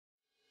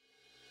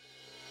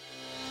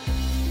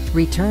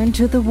Return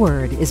to the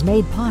Word is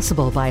made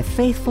possible by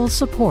faithful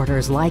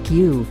supporters like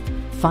you.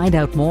 Find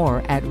out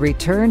more at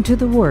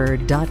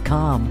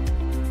returntotheword.com.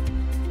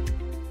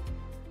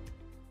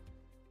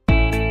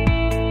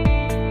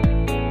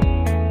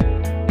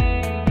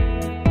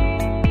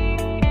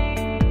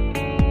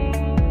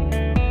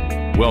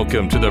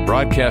 Welcome to the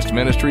broadcast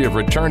ministry of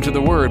Return to the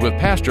Word with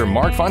Pastor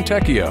Mark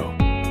Fontecchio,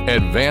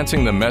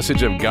 advancing the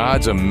message of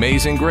God's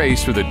amazing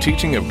grace through the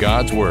teaching of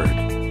God's Word.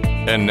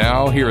 And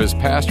now, here is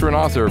pastor and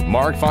author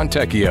Mark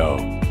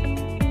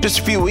Fontecchio. Just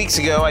a few weeks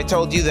ago, I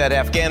told you that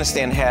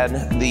Afghanistan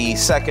had the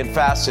second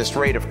fastest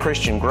rate of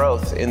Christian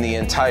growth in the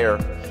entire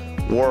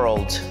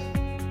world.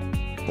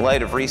 In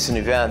light of recent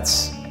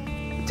events,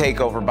 the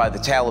takeover by the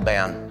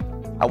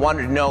Taliban, I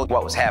wanted to know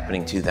what was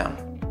happening to them,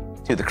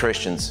 to the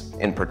Christians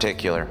in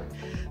particular.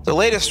 The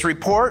latest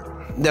report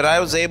that I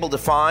was able to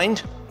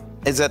find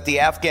is that the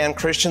Afghan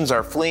Christians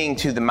are fleeing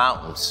to the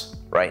mountains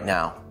right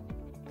now.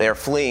 They are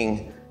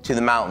fleeing to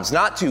the mountains,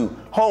 not to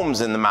homes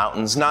in the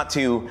mountains, not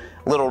to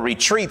little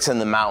retreats in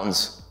the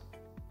mountains,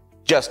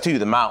 just to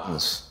the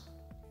mountains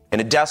in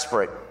a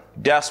desperate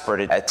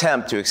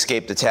attempt to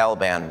escape the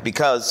Taliban.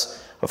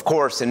 Because, of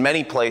course, in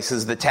many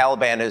places, the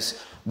Taliban is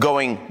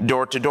going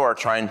door to door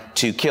trying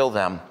to kill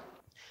them.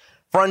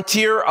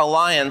 Frontier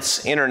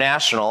Alliance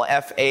International,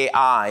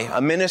 FAI,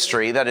 a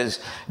ministry that is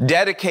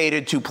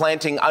dedicated to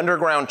planting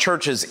underground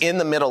churches in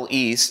the Middle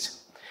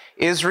East,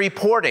 is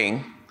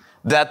reporting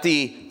that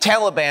the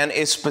Taliban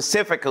is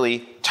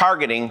specifically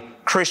targeting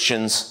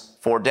Christians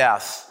for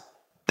death.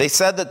 They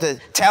said that the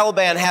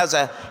Taliban has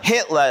a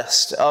hit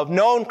list of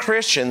known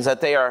Christians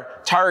that they are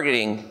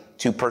targeting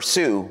to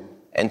pursue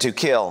and to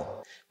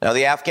kill. Now,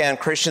 the Afghan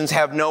Christians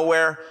have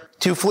nowhere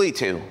to flee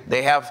to.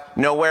 They have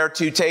nowhere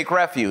to take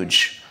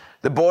refuge.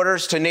 The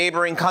borders to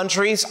neighboring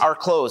countries are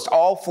closed.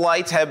 All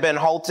flights have been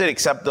halted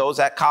except those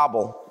at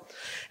Kabul.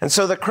 And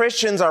so the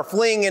Christians are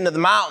fleeing into the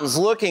mountains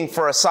looking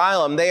for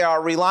asylum. They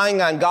are relying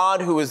on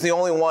God, who is the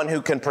only one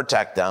who can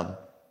protect them.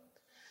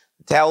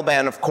 The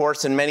Taliban, of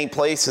course, in many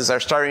places are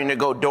starting to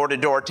go door to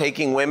door,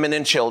 taking women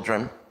and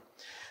children.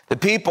 The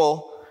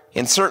people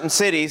in certain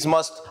cities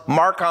must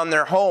mark on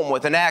their home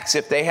with an X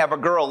if they have a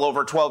girl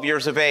over 12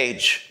 years of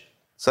age,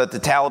 so that the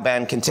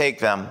Taliban can take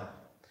them.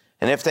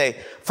 And if they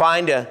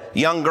find a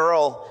young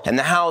girl and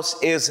the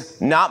house is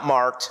not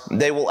marked,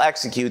 they will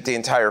execute the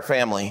entire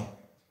family.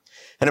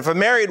 And if a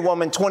married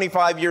woman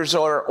 25 years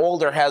or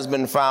older has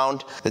been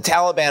found, the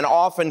Taliban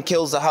often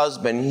kills the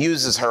husband,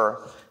 uses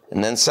her,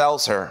 and then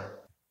sells her.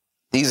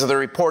 These are the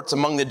reports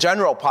among the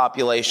general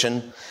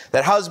population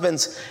that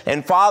husbands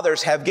and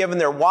fathers have given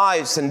their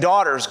wives and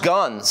daughters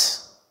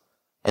guns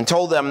and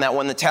told them that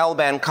when the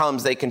Taliban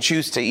comes, they can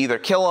choose to either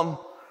kill them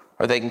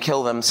or they can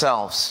kill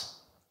themselves.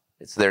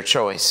 It's their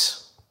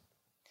choice.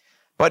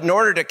 But in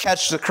order to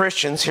catch the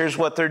Christians, here's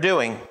what they're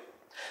doing.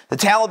 The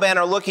Taliban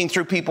are looking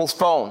through people's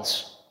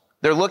phones.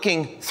 They're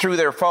looking through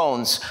their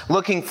phones,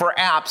 looking for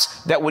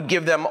apps that would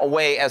give them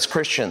away as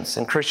Christians.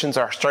 And Christians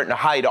are starting to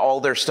hide all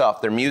their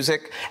stuff, their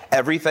music,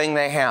 everything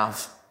they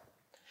have.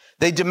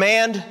 They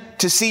demand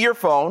to see your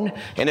phone,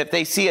 and if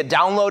they see a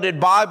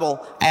downloaded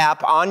Bible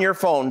app on your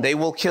phone, they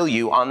will kill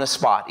you on the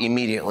spot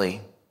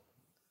immediately.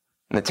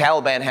 And the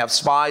Taliban have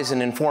spies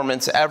and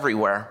informants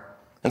everywhere.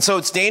 And so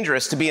it's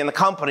dangerous to be in the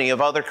company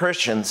of other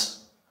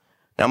Christians.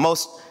 Now,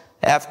 most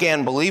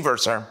Afghan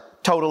believers are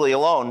totally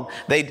alone.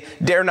 They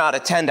dare not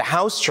attend a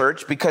house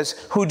church because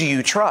who do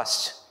you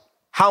trust?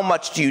 How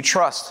much do you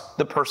trust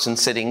the person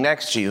sitting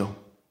next to you?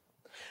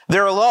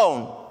 They're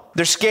alone,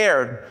 they're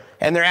scared,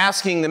 and they're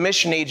asking the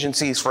mission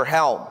agencies for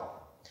help.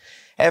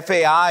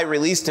 FAI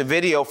released a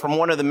video from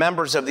one of the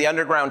members of the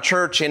underground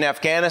church in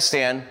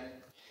Afghanistan,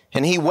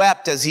 and he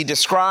wept as he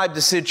described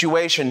the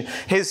situation.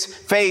 His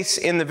face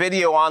in the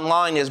video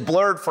online is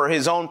blurred for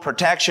his own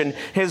protection.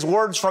 His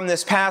words from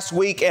this past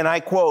week, and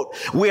I quote,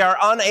 "We are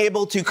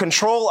unable to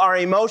control our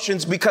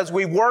emotions because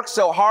we've worked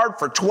so hard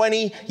for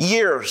 20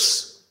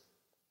 years.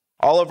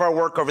 All of our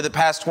work over the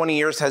past 20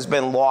 years has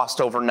been lost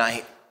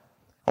overnight.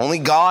 Only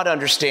God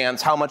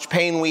understands how much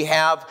pain we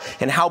have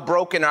and how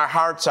broken our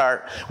hearts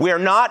are. We are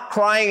not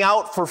crying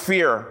out for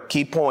fear."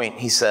 Key point,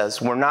 he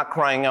says. We're not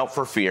crying out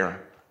for fear,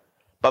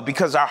 but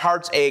because our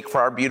hearts ache for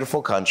our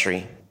beautiful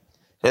country.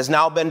 It has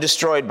now been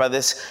destroyed by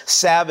this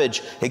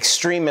savage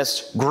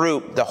extremist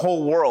group. The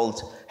whole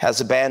world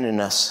has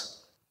abandoned us.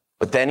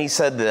 But then he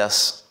said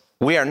this,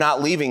 "We are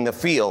not leaving the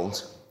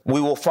field. We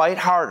will fight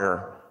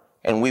harder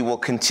and we will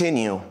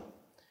continue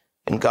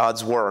in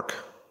God's work."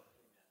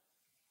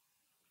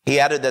 He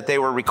added that they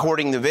were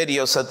recording the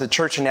video so that the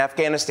church in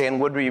Afghanistan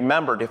would be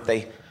remembered if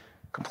they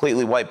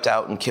completely wiped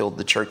out and killed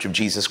the Church of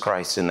Jesus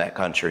Christ in that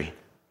country,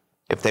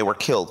 if they were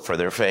killed for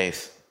their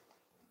faith.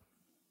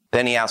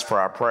 Then he asked for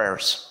our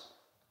prayers.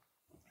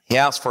 He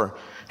asked for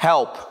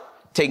help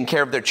taking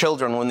care of their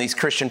children when these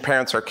Christian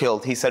parents are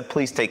killed. He said,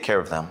 "Please take care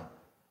of them."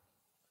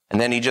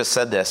 And then he just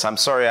said this, "I'm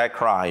sorry I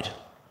cried.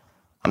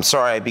 I'm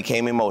sorry I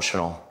became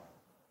emotional,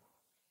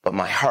 but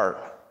my heart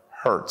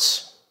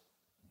hurts."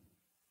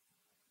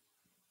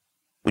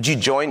 Would you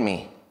join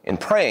me in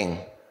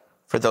praying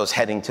for those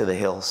heading to the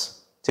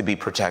hills? to be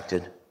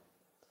protected.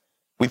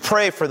 We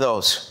pray for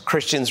those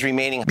Christians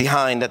remaining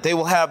behind, that they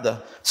will have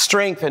the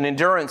strength and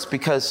endurance,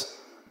 because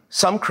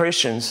some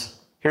Christians,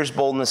 here's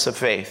boldness of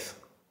faith,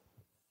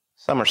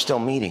 some are still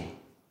meeting.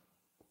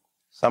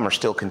 Some are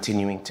still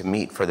continuing to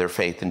meet for their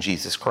faith in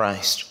Jesus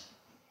Christ.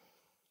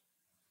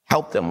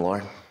 Help them,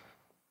 Lord.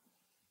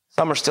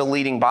 Some are still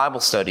leading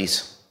Bible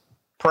studies,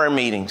 prayer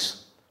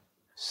meetings.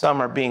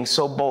 Some are being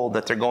so bold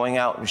that they're going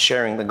out and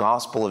sharing the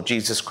gospel of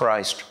Jesus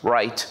Christ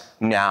right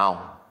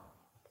now.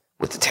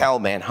 With the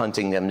Taliban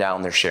hunting them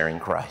down, they're sharing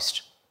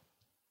Christ.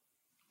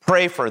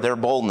 Pray for their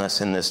boldness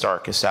in this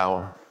darkest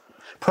hour.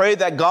 Pray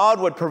that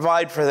God would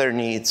provide for their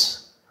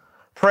needs.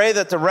 Pray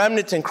that the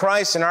remnant in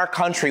Christ in our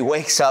country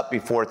wakes up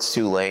before it's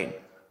too late.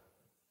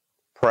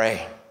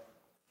 Pray.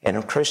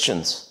 And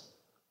Christians,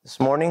 this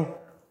morning,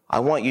 I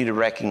want you to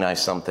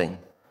recognize something,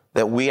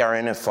 that we are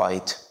in a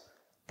fight,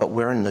 but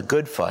we're in the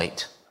good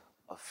fight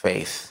of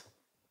faith.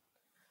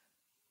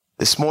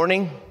 This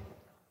morning,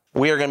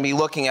 we are going to be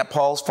looking at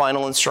Paul's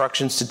final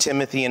instructions to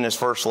Timothy in his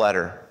first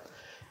letter.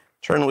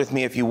 Turn with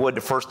me, if you would,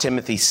 to 1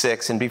 Timothy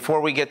 6. And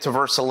before we get to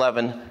verse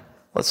 11,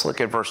 let's look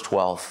at verse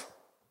 12.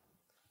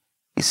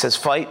 He says,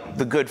 fight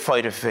the good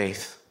fight of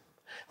faith.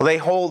 Lay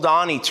hold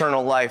on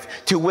eternal life,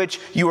 to which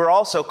you are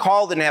also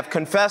called and have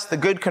confessed the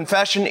good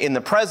confession in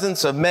the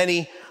presence of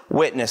many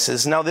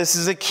witnesses. Now, this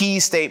is a key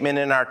statement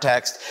in our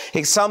text.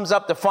 It sums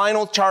up the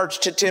final charge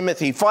to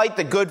Timothy. Fight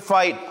the good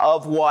fight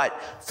of what?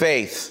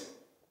 Faith.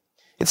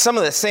 It's some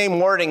of the same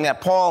wording that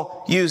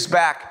Paul used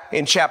back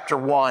in chapter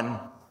 1,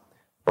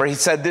 where he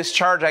said, this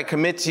charge I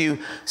commit to you,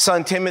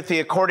 son Timothy,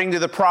 according to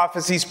the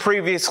prophecies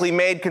previously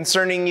made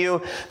concerning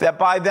you, that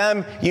by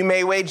them you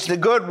may wage the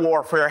good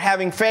warfare,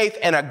 having faith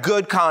and a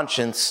good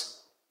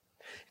conscience.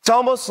 It's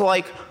almost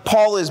like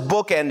Paul is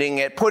bookending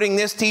it, putting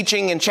this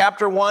teaching in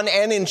chapter 1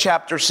 and in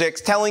chapter 6,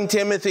 telling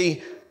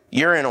Timothy,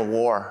 you're in a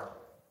war.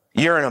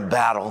 You're in a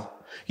battle.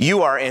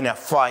 You are in a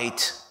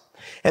fight.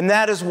 And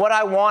that is what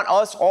I want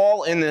us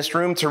all in this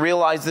room to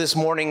realize this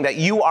morning, that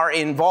you are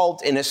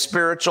involved in a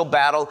spiritual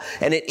battle,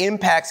 and it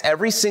impacts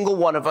every single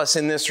one of us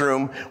in this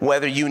room,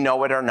 whether you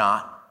know it or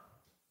not.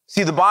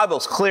 See, the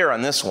Bible's clear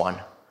on this one.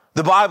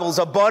 The Bible's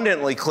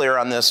abundantly clear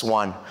on this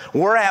one.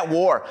 We're at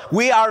war.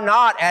 We are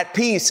not at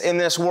peace in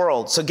this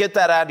world, so get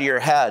that out of your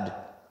head.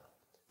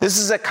 This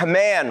is a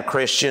command,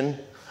 Christian.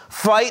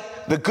 Fight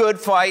the good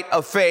fight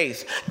of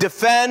faith.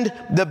 Defend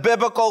the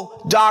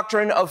biblical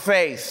doctrine of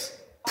faith.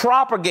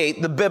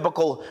 Propagate the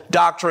biblical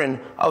doctrine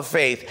of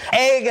faith.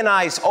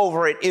 Agonize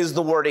over it is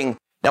the wording.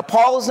 Now,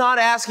 Paul is not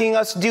asking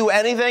us to do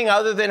anything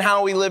other than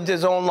how he lived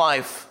his own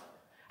life.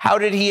 How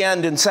did he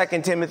end in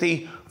 2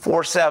 Timothy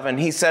 4:7?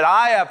 He said,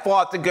 I have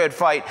fought the good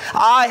fight.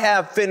 I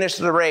have finished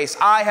the race.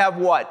 I have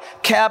what?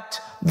 Kept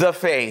the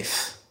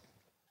faith.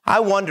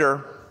 I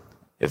wonder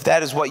if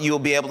that is what you'll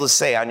be able to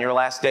say on your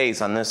last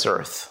days on this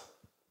earth.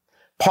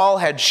 Paul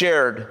had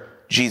shared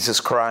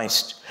Jesus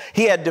Christ.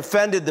 He had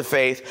defended the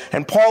faith,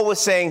 and Paul was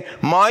saying,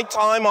 my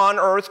time on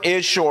earth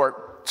is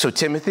short. So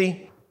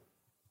Timothy,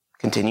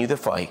 continue the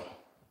fight.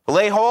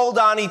 Lay hold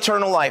on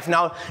eternal life.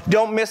 Now,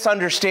 don't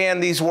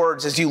misunderstand these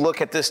words as you look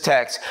at this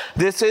text.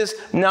 This is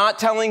not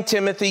telling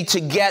Timothy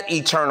to get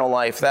eternal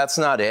life. That's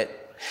not it.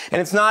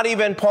 And it's not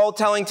even Paul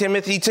telling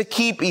Timothy to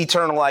keep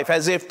eternal life,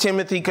 as if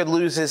Timothy could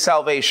lose his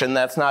salvation.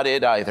 That's not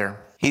it either.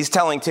 He's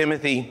telling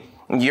Timothy,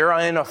 you're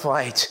in a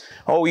fight.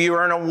 Oh,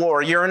 you're in a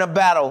war. You're in a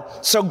battle.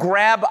 So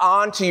grab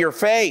onto your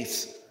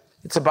faith.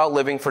 It's about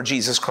living for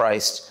Jesus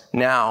Christ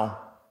now.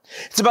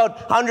 It's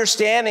about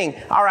understanding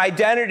our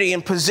identity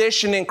and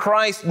position in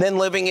Christ and then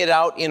living it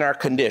out in our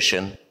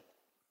condition.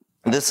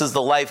 This is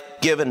the life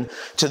given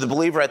to the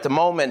believer at the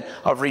moment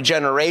of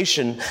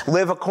regeneration.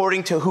 Live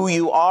according to who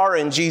you are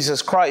in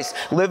Jesus Christ.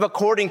 Live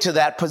according to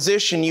that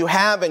position you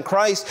have in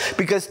Christ,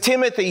 because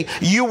Timothy,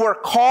 you were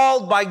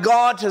called by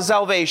God to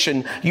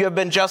salvation. You have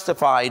been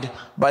justified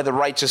by the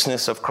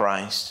righteousness of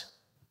Christ.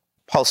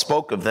 Paul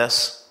spoke of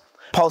this.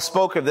 Paul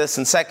spoke of this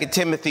in 2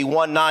 Timothy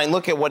 1:9.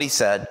 Look at what he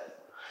said.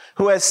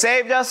 Who has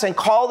saved us and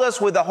called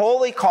us with a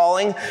holy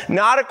calling,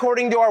 not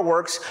according to our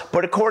works,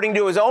 but according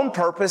to his own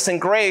purpose and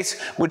grace,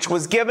 which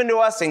was given to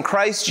us in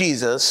Christ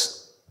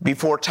Jesus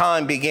before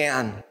time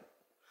began.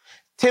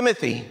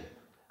 Timothy,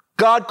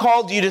 God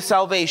called you to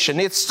salvation.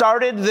 It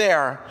started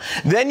there.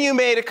 Then you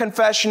made a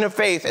confession of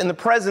faith in the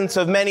presence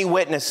of many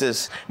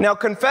witnesses. Now,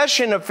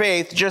 confession of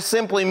faith just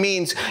simply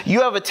means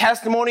you have a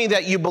testimony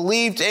that you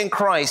believed in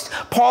Christ.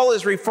 Paul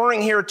is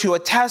referring here to a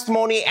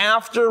testimony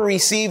after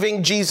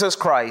receiving Jesus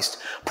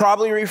Christ,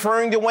 probably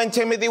referring to when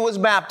Timothy was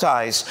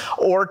baptized,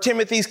 or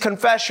Timothy's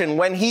confession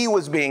when he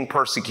was being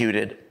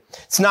persecuted.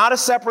 It's not a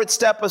separate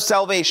step of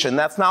salvation.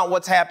 That's not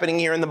what's happening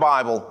here in the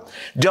Bible.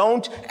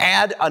 Don't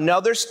add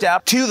another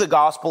step to the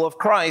gospel of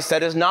Christ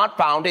that is not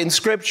found in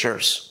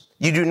scriptures.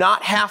 You do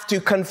not have to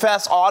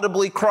confess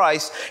audibly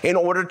Christ in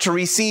order to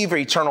receive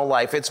eternal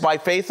life. It's by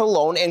faith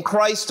alone in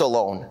Christ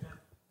alone.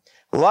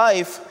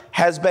 Life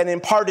has been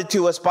imparted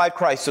to us by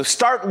Christ. So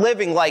start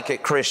living like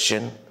it,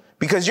 Christian,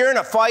 because you're in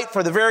a fight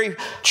for the very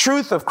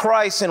truth of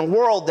Christ in a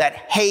world that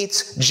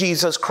hates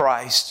Jesus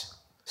Christ.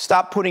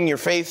 Stop putting your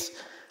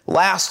faith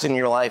last in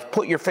your life.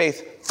 Put your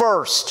faith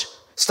first.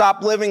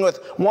 Stop living with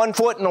one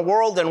foot in the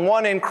world and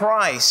one in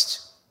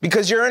Christ,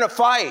 because you're in a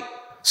fight.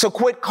 So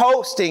quit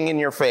coasting in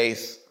your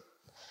faith.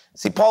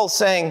 See, Paul's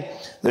saying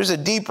there's a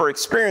deeper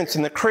experience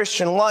in the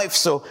Christian life,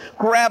 so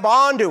grab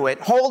onto it.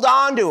 Hold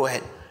on to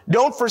it.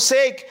 Don't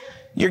forsake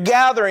your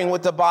gathering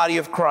with the body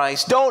of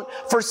Christ. Don't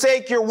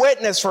forsake your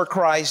witness for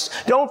Christ.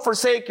 Don't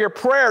forsake your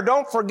prayer.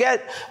 Don't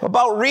forget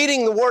about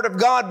reading the Word of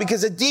God,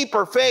 because a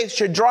deeper faith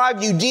should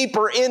drive you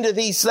deeper into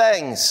these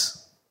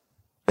things.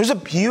 There's a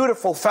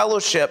beautiful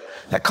fellowship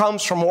that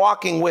comes from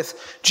walking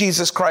with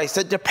Jesus Christ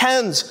that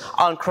depends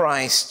on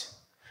Christ.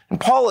 And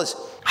Paul is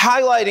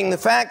highlighting the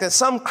fact that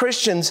some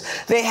Christians,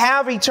 they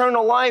have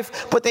eternal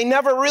life, but they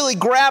never really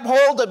grab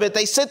hold of it.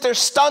 They sit there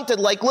stunted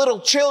like little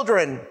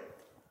children.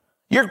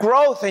 Your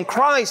growth in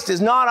Christ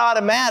is not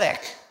automatic.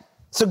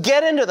 So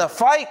get into the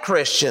fight,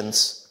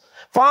 Christians.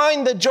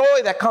 Find the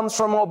joy that comes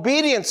from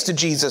obedience to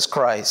Jesus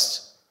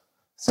Christ.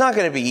 It's not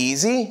going to be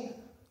easy.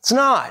 It's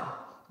not.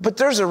 But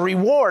there's a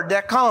reward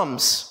that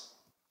comes.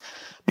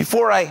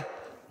 Before I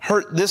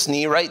hurt this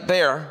knee right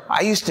there,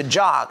 I used to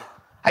jog.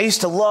 I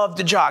used to love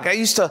to jog. I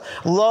used to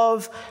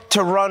love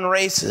to run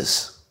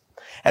races.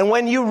 And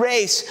when you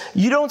race,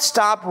 you don't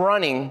stop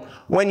running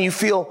when you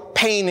feel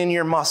pain in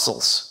your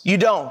muscles. You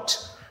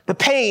don't. The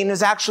pain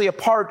is actually a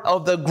part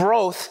of the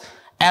growth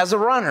as a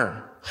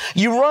runner.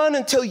 You run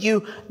until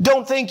you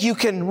don't think you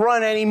can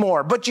run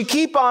anymore, but you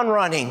keep on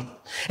running.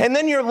 And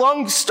then your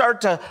lungs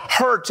start to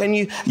hurt and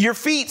your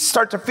feet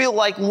start to feel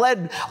like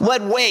lead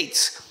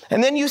weights.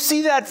 And then you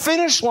see that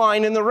finish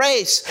line in the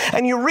race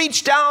and you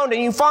reach down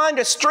and you find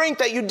a strength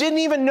that you didn't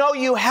even know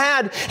you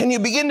had, and you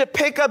begin to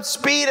pick up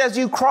speed as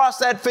you cross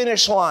that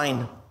finish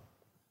line.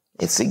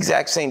 It's the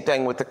exact same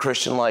thing with the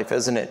Christian life,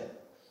 isn't it?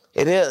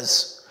 It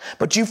is.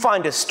 But you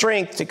find a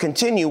strength to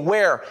continue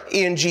where?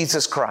 In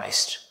Jesus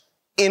Christ.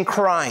 In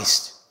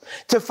Christ.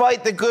 To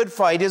fight the good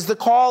fight is the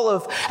call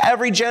of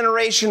every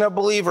generation of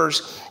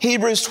believers.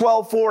 Hebrews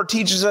 12:4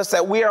 teaches us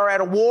that we are at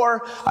a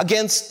war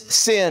against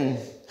sin.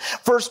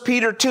 1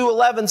 Peter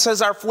 2:11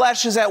 says our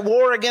flesh is at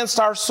war against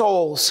our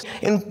souls.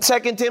 In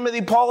 2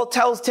 Timothy, Paul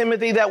tells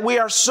Timothy that we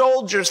are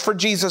soldiers for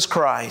Jesus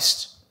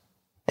Christ.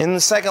 In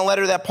the second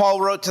letter that Paul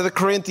wrote to the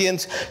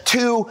Corinthians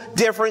 2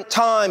 different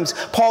times,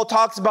 Paul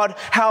talks about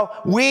how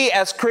we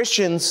as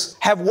Christians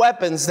have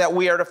weapons that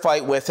we are to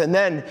fight with. And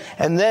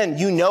then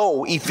you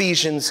know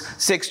Ephesians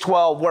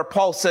 6:12, where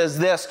Paul says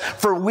this,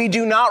 "For we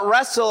do not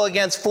wrestle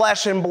against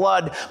flesh and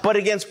blood, but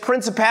against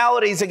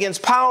principalities,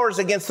 against powers,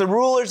 against the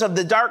rulers of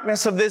the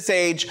darkness of this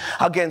age,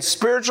 against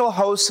spiritual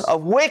hosts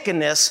of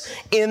wickedness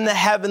in the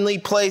heavenly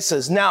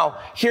places." Now,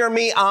 hear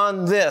me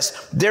on this.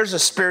 There's a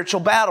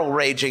spiritual battle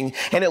raging,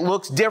 and it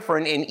looks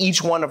different in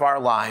each one of our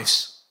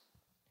lives.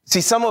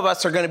 See, some of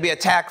us are going to be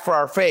attacked for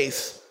our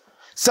faith.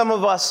 Some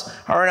of us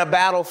are in a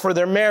battle for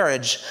their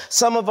marriage.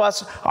 Some of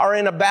us are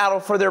in a battle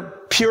for their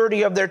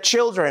purity of their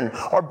children,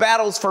 or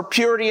battles for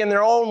purity in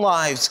their own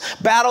lives,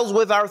 battles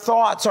with our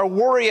thoughts, or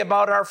worry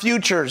about our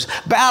futures,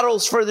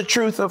 battles for the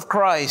truth of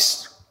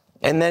Christ.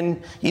 And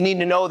then you need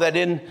to know that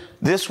in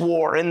this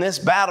war, in this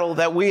battle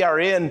that we are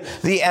in,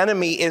 the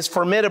enemy is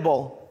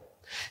formidable.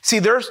 See,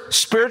 there's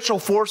spiritual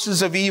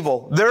forces of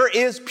evil. There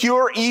is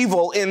pure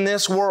evil in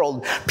this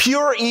world.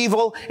 Pure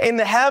evil in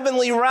the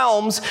heavenly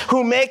realms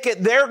who make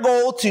it their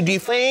goal to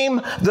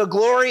defame the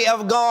glory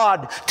of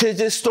God, to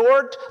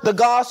distort the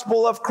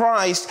gospel of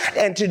Christ,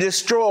 and to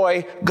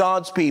destroy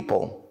God's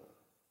people.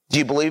 Do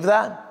you believe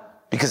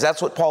that? Because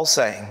that's what Paul's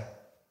saying.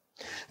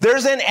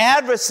 There's an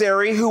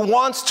adversary who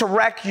wants to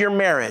wreck your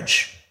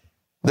marriage.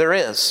 There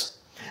is.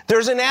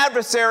 There's an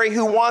adversary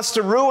who wants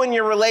to ruin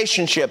your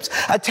relationships,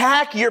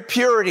 attack your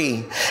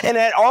purity, and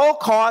at all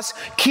costs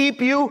keep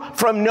you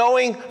from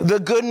knowing the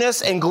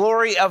goodness and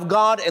glory of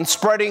God and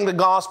spreading the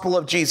gospel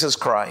of Jesus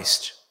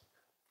Christ.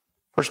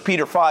 1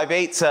 Peter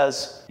 5:8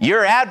 says,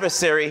 "Your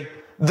adversary,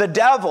 the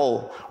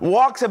devil,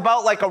 walks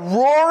about like a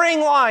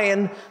roaring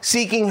lion,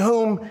 seeking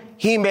whom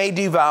he may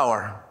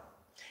devour."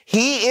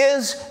 He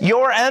is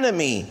your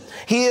enemy.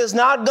 He is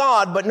not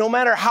God, but no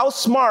matter how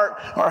smart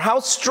or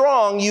how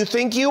strong you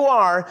think you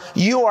are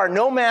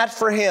no match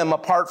for him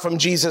apart from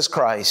Jesus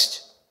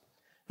Christ.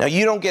 Now,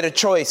 you don't get a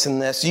choice in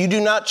this. You do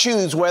not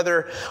choose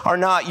whether or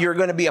not you're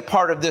going to be a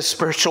part of this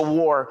spiritual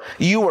war.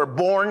 You were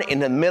born in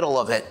the middle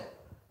of it.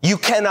 You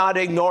cannot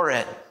ignore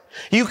it.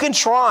 You can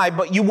try,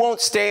 but you won't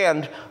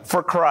stand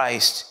for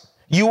Christ.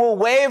 You will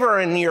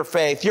waver in your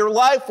faith. Your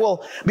life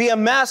will be a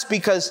mess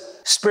because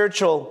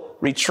spiritual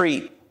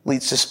retreat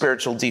leads to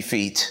spiritual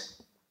defeat.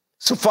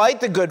 So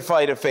fight the good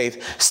fight of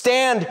faith.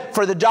 Stand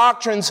for the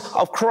doctrines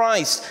of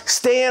Christ.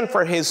 Stand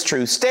for his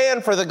truth.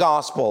 Stand for the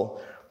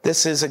gospel.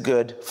 This is a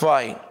good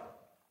fight.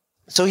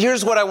 So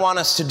here's what I want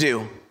us to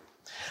do.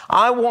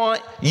 I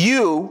want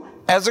you,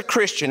 as a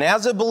Christian,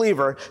 as a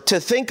believer, to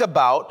think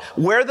about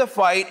where the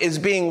fight is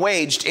being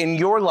waged in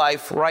your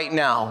life right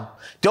now.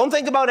 Don't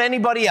think about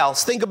anybody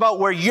else. Think about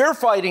where you're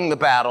fighting the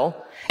battle,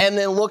 and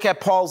then look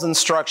at Paul's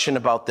instruction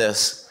about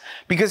this.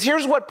 Because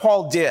here's what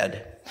Paul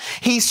did.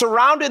 He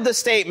surrounded the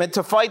statement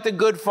to fight the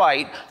good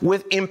fight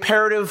with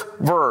imperative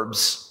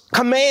verbs,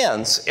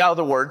 commands, in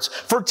other words,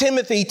 for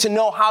Timothy to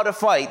know how to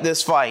fight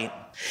this fight.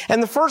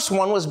 And the first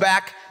one was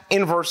back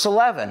in verse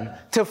 11,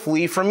 to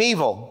flee from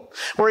evil,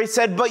 where he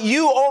said, "But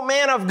you, O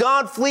man of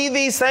God, flee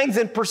these things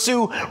and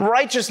pursue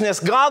righteousness,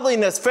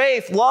 godliness,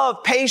 faith,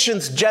 love,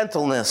 patience,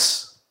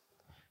 gentleness."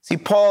 See,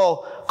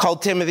 Paul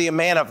called Timothy a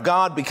man of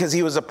God because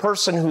he was a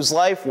person whose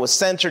life was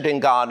centered in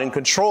God and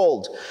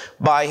controlled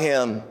by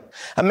him.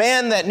 A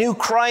man that knew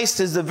Christ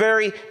is the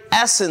very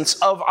essence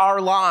of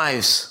our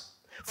lives.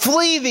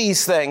 Flee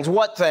these things.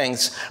 What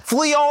things?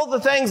 Flee all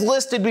the things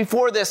listed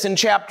before this in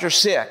chapter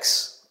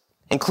 6,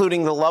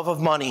 including the love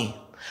of money,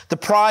 the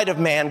pride of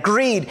man,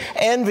 greed,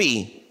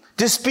 envy,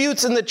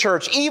 disputes in the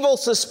church, evil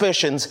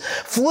suspicions.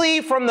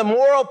 Flee from the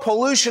moral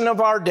pollution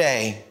of our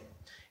day.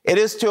 It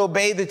is to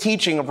obey the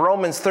teaching of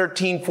Romans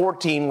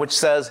 13:14, which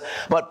says,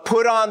 "But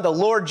put on the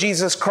Lord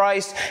Jesus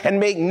Christ and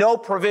make no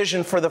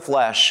provision for the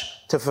flesh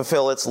to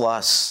fulfill its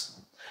lusts."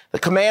 The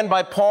command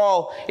by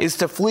Paul is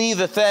to flee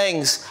the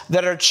things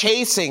that are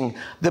chasing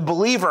the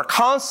believer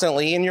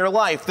constantly in your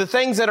life, the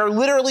things that are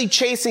literally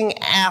chasing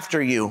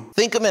after you.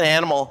 Think of an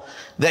animal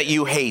that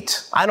you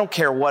hate. I don't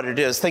care what it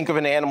is. Think of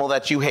an animal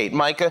that you hate.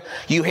 Micah,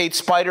 you hate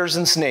spiders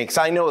and snakes.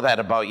 I know that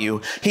about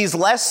you. He's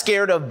less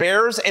scared of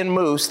bears and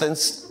moose than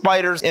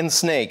spiders and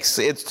snakes.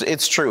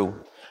 It's true.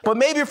 But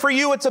maybe for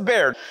you, it's a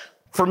bear.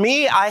 For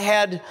me,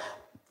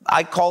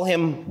 I call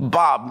him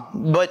Bob,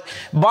 but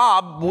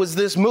Bob was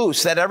this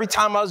moose that every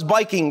time I was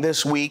biking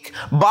this week,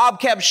 Bob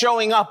kept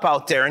showing up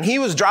out there and he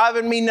was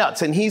driving me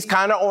nuts, and he's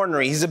kind of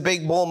ornery. He's a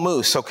big bull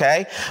moose,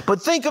 okay?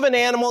 But think of an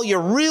animal you're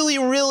really,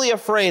 really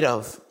afraid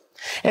of.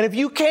 And if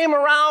you came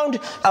around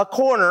a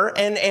corner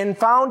and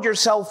found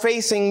yourself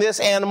facing this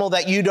animal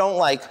that you don't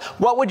like,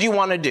 what would you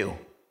want to do?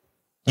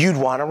 You'd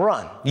want to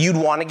run. You'd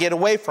want to get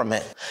away from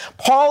it.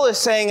 Paul is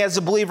saying, as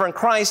a believer in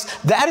Christ,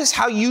 that is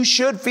how you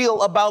should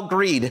feel about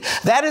greed.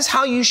 That is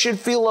how you should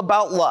feel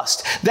about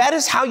lust. That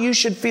is how you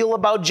should feel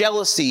about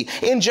jealousy,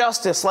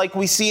 injustice, like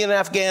we see in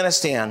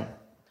Afghanistan.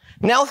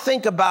 Now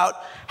think about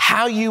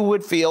how you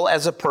would feel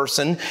as a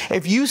person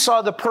if you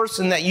saw the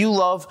person that you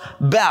love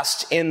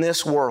best in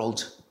this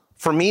world.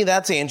 For me,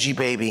 that's Angie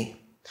Baby.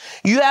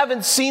 You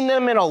haven't seen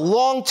them in a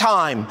long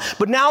time,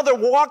 but now they're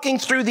walking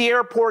through the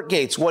airport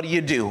gates. What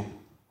do?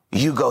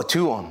 You go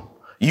to them.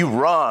 You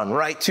run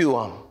right to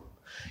them.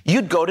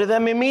 You'd go to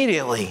them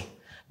immediately.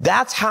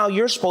 That's how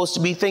you're supposed to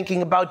be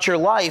thinking about your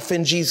life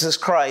in Jesus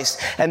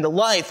Christ and the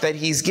life that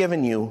he's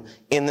given you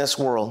in this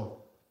world.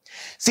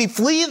 See,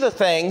 flee the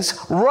things,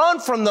 run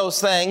from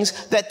those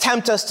things that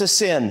tempt us to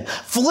sin.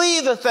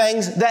 Flee the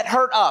things that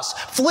hurt us.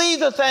 Flee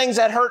the things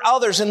that hurt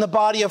others in the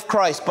body of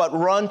Christ, but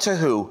run to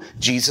who?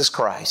 Jesus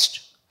Christ.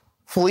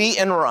 Flee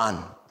and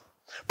run.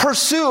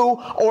 Pursue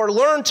or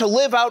learn to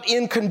live out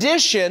in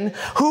condition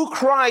who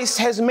Christ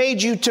has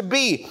made you to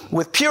be,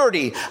 with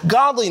purity,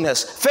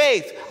 godliness,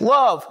 faith,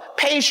 love,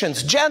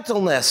 patience,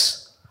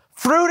 gentleness.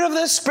 Fruit of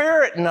the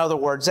Spirit, in other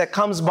words, that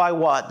comes by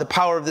what? The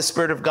power of the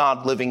Spirit of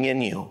God living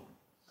in you.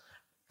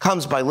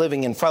 Comes by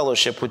living in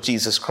fellowship with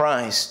Jesus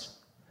Christ.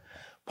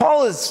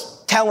 Paul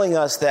is telling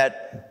us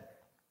that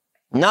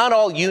not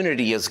all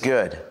unity is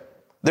good.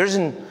 There's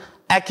an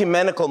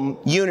ecumenical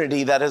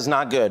unity that is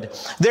not good.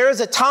 There is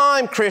a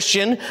time,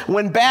 Christian,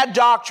 when bad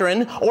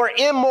doctrine or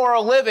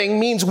immoral living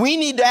means we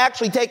need to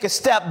actually take a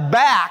step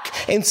back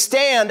and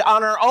stand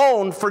on our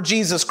own for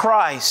Jesus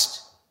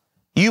Christ.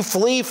 You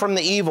flee from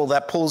the evil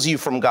that pulls you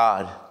from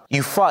God.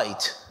 You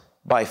fight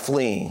by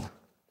fleeing.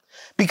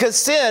 Because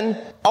sin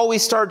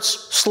always starts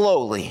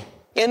slowly,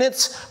 and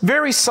it's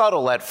very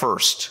subtle at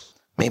first.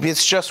 Maybe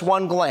it's just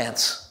one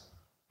glance.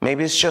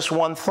 Maybe it's just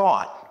one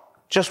thought,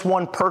 just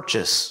one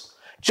purchase.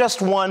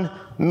 Just 1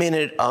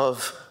 minute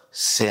of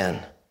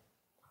sin.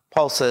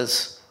 Paul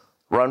says,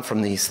 run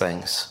from these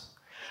things.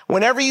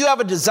 Whenever you have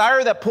a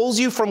desire that pulls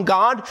you from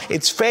God,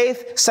 it's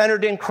faith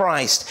centered in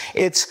Christ.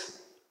 It's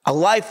a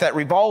life that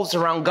revolves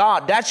around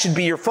God. That should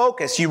be your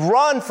focus. You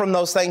run from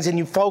those things and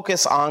you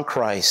focus on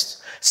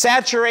Christ.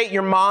 Saturate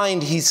your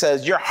mind, he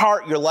says, your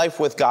heart, your life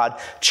with God.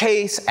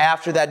 Chase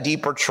after that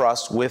deeper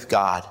trust with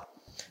God.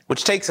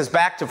 Which takes us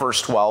back to verse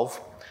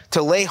 12.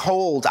 To lay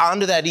hold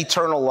onto that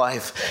eternal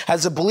life.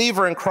 As a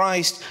believer in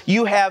Christ,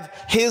 you have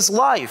his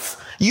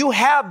life. You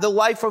have the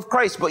life of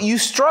Christ, but you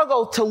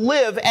struggle to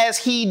live as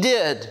he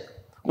did.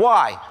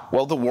 Why?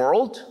 Well, the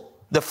world,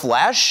 the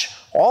flesh,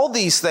 all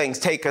these things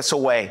take us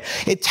away.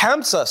 It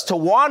tempts us to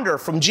wander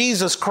from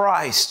Jesus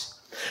Christ.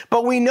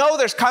 But we know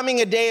there's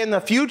coming a day in the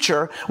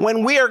future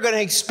when we are going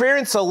to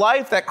experience the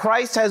life that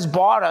Christ has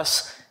bought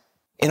us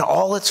in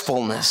all its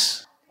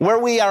fullness, where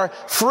we are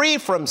free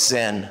from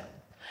sin.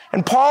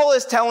 And Paul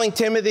is telling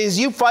Timothy, as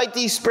you fight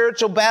these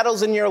spiritual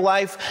battles in your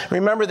life,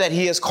 remember that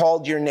he has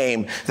called your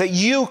name, that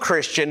you,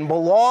 Christian,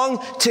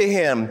 belong to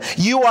him.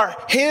 You are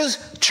his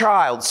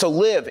child, so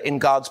live in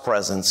God's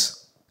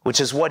presence, which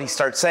is what he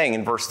starts saying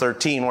in verse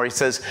 13, where he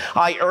says,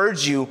 I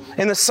urge you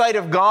in the sight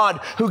of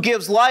God, who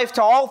gives life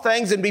to all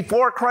things, and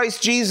before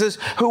Christ Jesus,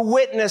 who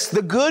witnessed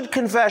the good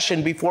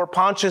confession before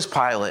Pontius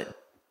Pilate.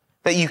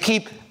 that you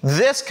keep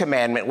this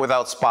commandment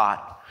without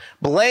spot,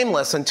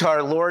 blameless until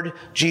our Lord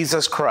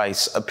Jesus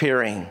Christ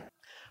appearing.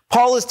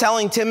 Paul is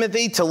telling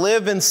Timothy to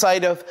live in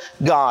sight of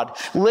God,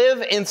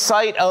 live in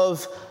sight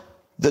of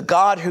the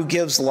God who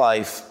gives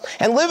life,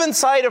 and live in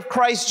sight of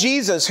Christ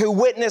Jesus, who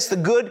witnessed the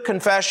good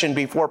confession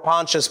before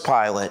Pontius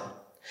Pilate.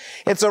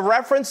 It's a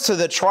reference to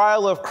the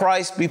trial of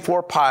Christ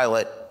before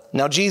Pilate.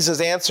 Now, Jesus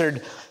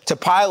answered to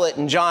Pilate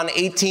in John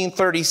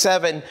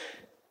 18:37,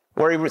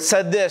 where he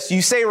said this,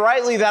 "You say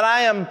rightly that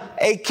I am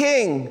a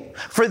king.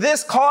 For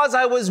this cause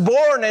I was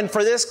born, and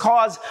for this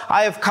cause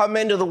I have come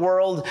into the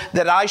world,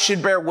 that I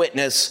should bear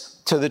witness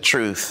to the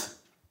truth."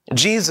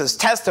 Jesus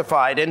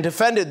testified and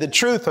defended the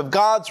truth of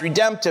God's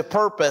redemptive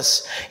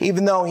purpose,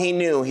 even though he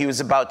knew he was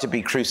about to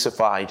be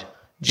crucified.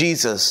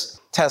 Jesus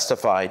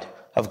testified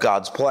of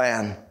God's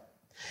plan.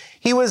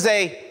 He was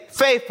a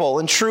faithful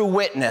and true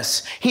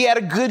witness. He had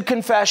a good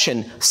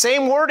confession.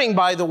 Same wording,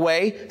 by the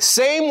way,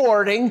 same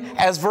wording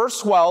as verse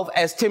 12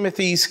 as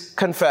Timothy's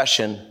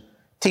confession,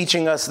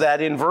 teaching us that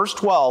in verse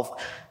 12,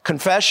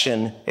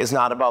 confession is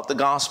not about the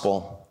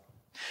gospel.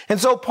 And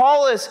so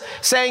Paul is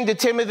saying to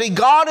Timothy,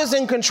 God is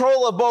in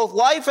control of both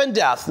life and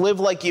death. Live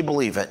like you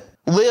believe it.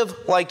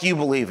 Live like you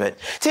believe it.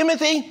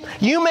 Timothy,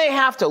 you may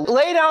have to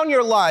lay down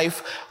your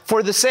life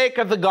for the sake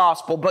of the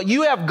gospel, but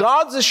you have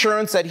God's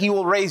assurance that he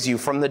will raise you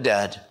from the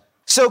dead.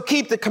 So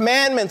keep the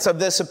commandments of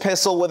this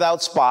epistle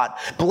without spot,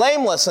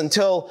 blameless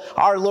until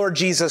our Lord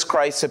Jesus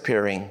Christ's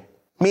appearing.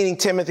 Meaning,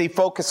 Timothy,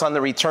 focus on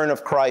the return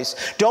of Christ.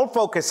 Don't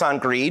focus on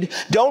greed.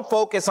 Don't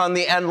focus on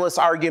the endless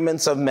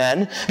arguments of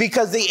men,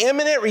 because the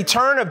imminent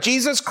return of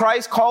Jesus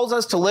Christ calls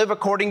us to live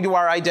according to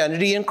our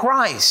identity in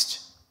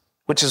Christ,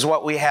 which is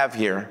what we have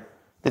here.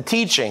 The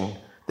teaching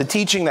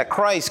that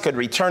Christ could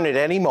return at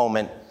any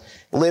moment.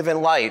 Live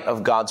in light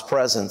of God's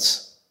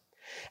presence.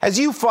 As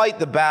you fight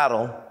the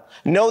battle,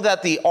 know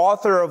that the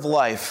author of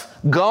life,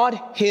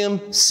 God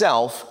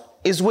himself,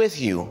 is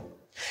with you.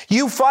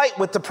 You fight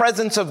with the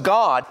presence of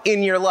God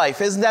in your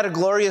life. Isn't that a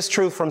glorious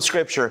truth from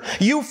Scripture?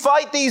 You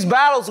fight these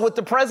battles with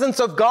the presence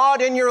of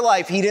God in your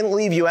life. He didn't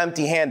leave you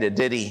empty-handed,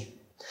 did he?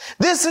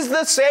 This is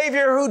the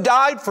Savior who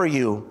died for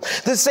you.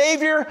 The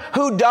Savior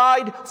who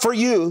died for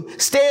you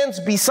stands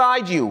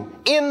beside you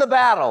in the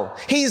battle.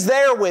 He's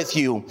there with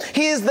you.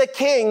 He is the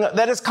King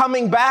that is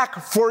coming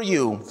back for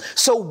you.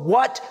 So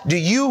what do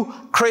you,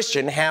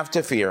 Christian, have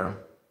to fear?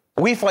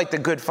 We fight the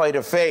good fight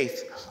of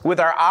faith with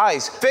our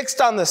eyes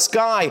fixed on the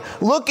sky,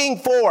 longing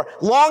for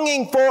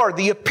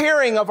the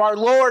appearing of our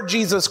Lord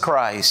Jesus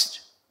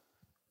Christ,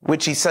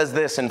 which he says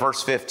this in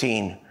verse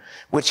 15,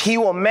 which he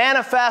will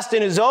manifest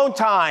in his own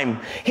time.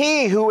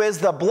 He who is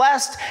the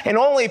blessed and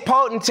only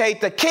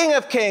potentate, the King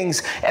of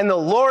kings and the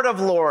Lord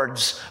of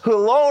lords, who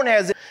alone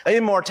has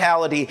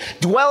immortality,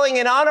 dwelling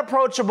in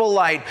unapproachable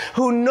light,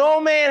 who no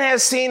man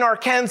has seen or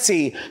can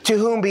see, to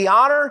whom be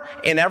honor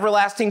and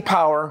everlasting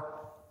power.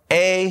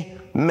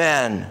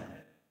 Amen.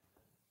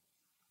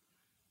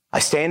 I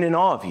stand in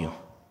awe of you.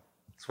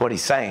 That's what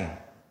he's saying.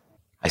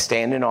 I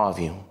stand in awe of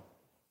you.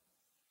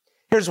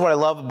 Here's what I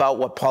love about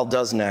what Paul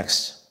does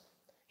next.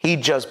 He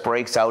just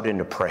breaks out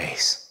into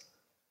praise.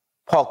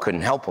 Paul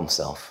couldn't help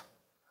himself.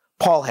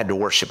 Paul had to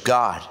worship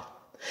God.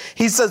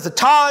 He says the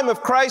time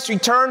of Christ's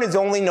return is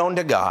only known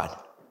to God.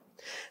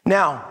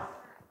 Now,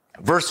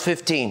 verse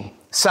 15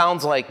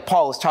 sounds like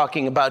Paul is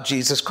talking about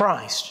Jesus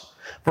Christ.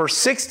 Verse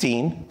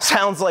 16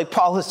 sounds like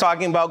Paul is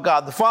talking about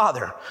God the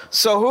Father.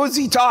 So who is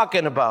he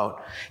talking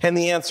about? And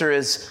the answer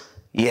is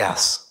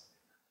yes.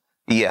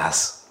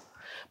 Yes.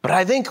 But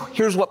I think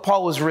here's what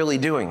Paul was really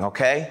doing,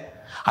 okay?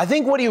 I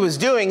think what he was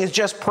doing is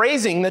just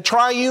praising the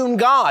triune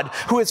God,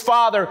 who is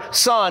Father,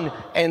 Son,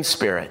 and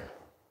Spirit.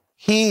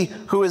 He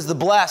who is the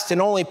blessed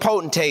and only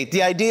potentate.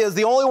 The idea is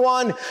the only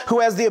one who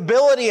has the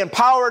ability and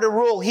power to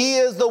rule. He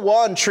is the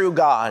one true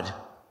God.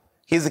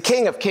 He's the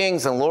King of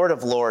kings and Lord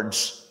of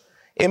lords.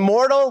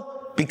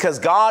 Immortal because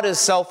God is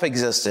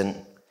self-existent.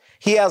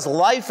 He has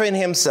life in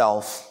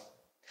himself.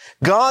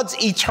 God's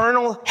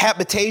eternal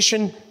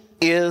habitation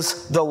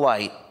is the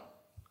light.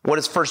 What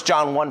does 1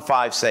 John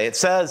 1:5 say? It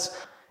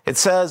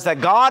says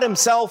that God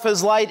himself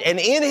is light, and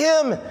in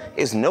him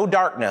is no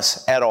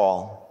darkness at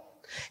all.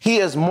 He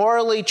is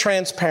morally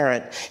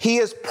transparent. He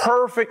is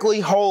perfectly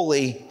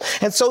holy.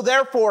 And so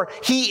therefore,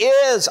 he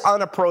is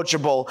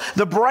unapproachable.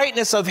 The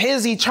brightness of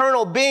his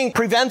eternal being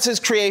prevents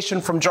his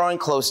creation from drawing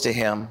close to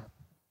him.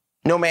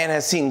 No man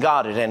has seen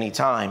God at any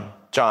time.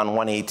 John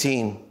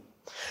 1:18.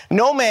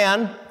 No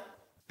man,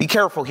 be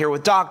careful here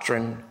with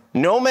doctrine,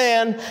 no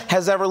man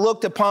has ever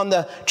looked upon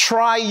the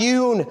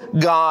triune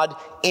God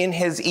in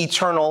his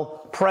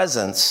eternal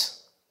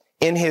presence,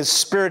 in his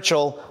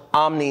spiritual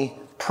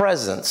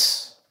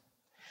omnipresence.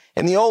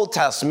 In the Old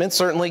Testament,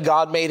 certainly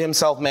God made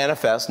himself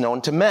manifest,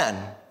 known to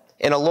men,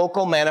 in a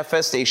local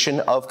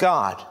manifestation of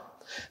God.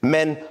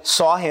 Men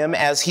saw him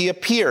as he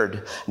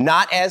appeared,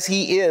 not as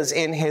he is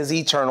in his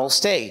eternal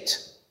state.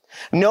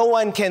 No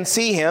one can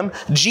see him.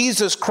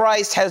 Jesus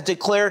Christ has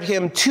declared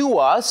him to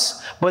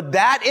us, but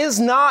that is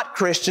not,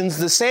 Christians,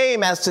 the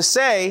same as to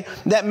say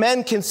that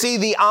men can see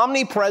the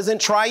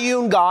omnipresent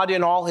triune God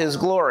in all his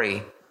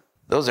glory.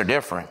 Those are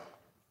different.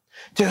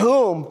 To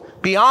whom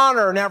be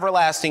honor and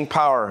everlasting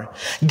power.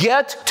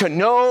 Get to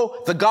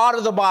know the God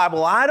of the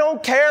Bible. I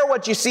don't care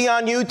what you see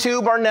on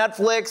YouTube or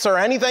Netflix or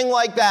anything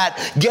like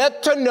that.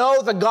 Get to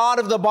know the God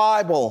of the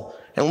Bible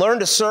and learn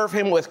to serve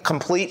him with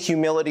complete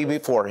humility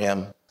before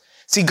him.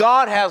 See,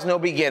 God has no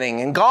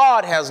beginning and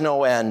God has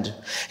no end.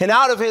 And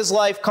out of his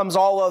life comes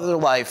all other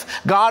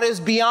life. God is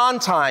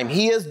beyond time.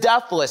 He is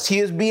deathless. He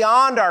is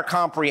beyond our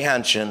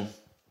comprehension.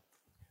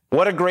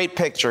 What a great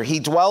picture.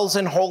 He dwells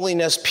in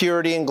holiness,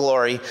 purity, and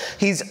glory.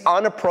 He's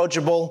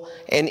unapproachable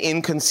and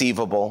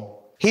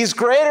inconceivable. He's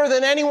greater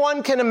than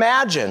anyone can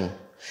imagine.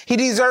 He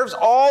deserves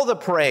all the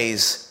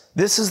praise.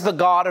 This is the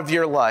God of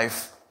your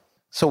life.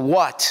 So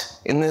what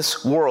in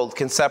this world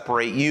can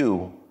separate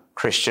you,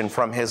 Christian,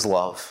 from his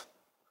love?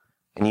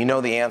 And you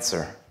know the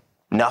answer.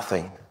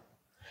 Nothing.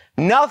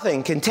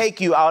 Nothing can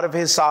take you out of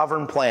his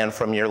sovereign plan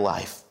from your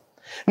life.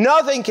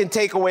 Nothing can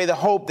take away the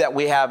hope that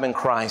we have in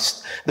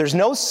Christ. There's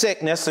no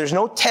sickness, there's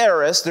no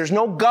terrorist, there's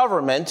no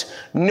government,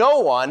 no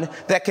one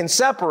that can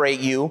separate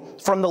you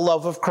from the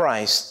love of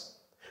Christ.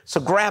 So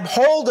grab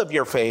hold of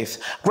your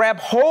faith, grab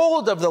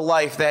hold of the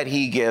life that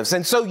he gives.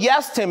 And so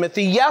yes,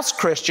 Timothy, yes,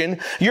 Christian,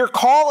 your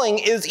calling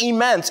is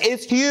immense,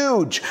 it's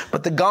huge,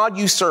 but the God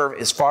you serve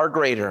is far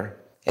greater,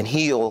 and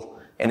he'll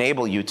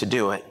enable you to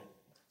do it.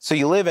 So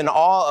you live in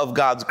awe of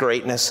God's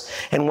greatness.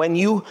 And when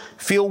you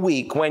feel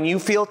weak, when you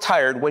feel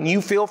tired, when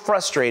you feel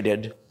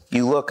frustrated,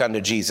 you look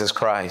unto Jesus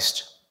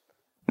Christ.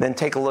 And then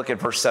take a look at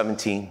verse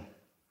 17.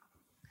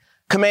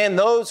 Command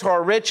those who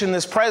are rich in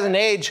this present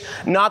age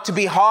not to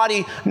be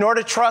haughty, nor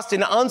to trust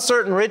in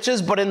uncertain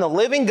riches, but in the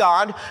living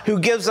God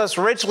who gives us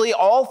richly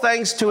all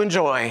things to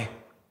enjoy.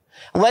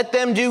 Let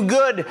them do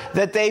good,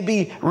 that they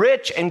be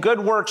rich in good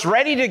works,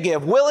 ready to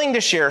give, willing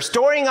to share,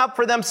 storing up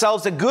for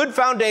themselves a good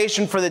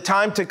foundation for the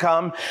time to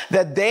come,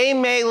 that they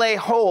may lay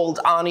hold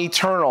on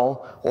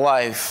eternal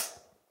life.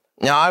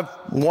 Now, I've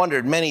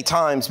wondered many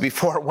times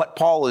before what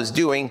Paul is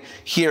doing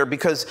here,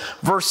 because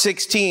verse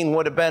 16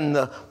 would have been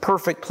the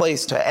perfect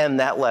place to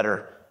end that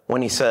letter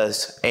when he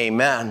says,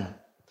 amen.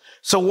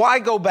 So why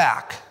go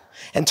back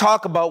and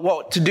talk about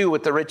what to do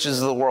with the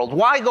riches of the world?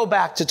 Why go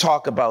back to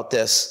talk about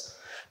this?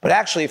 But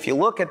actually, if you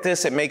look at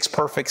this, it makes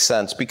perfect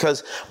sense,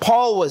 because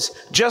Paul was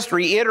just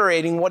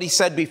reiterating what he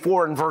said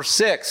before in verse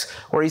 6,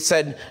 where he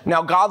said,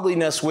 now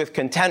godliness with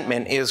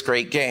contentment is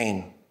great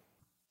gain.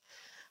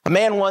 A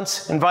man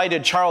once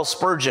invited Charles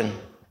Spurgeon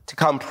to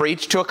come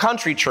preach to a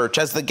country church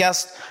as the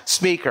guest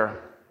speaker.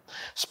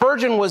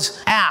 Spurgeon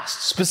was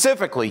asked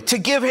specifically to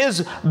give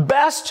his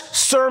best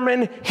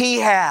sermon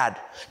he had.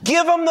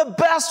 Give him the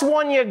best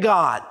one you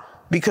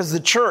got, because the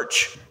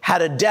church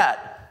had a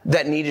debt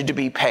that needed to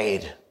be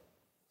paid.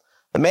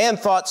 The man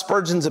thought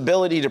Spurgeon's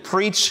ability to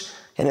preach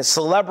and his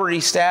celebrity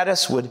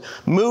status would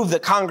move the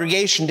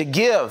congregation to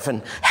give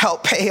and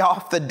help pay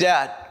off the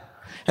debt.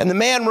 And the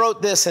man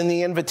wrote this in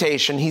the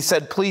invitation. He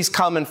said, please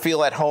come and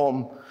feel at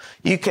home.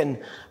 You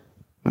can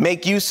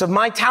make use of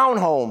my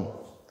townhome.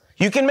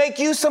 You can make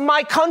use of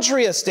my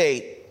country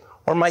estate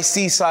or my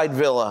seaside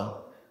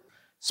villa.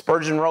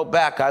 Spurgeon wrote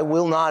back, I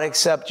will not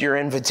accept your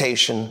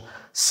invitation.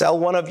 Sell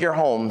one of your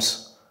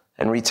homes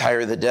and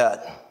retire the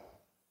debt.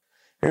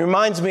 It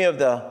reminds me of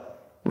the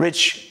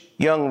rich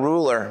young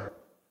ruler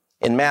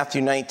in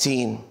Matthew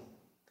 19.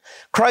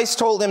 Christ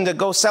told him to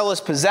go sell his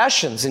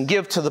possessions and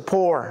give to the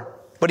poor.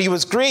 But he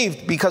was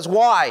grieved because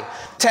why?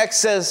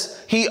 Text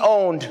says he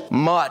owned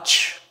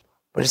much.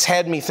 But it's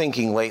had me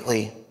thinking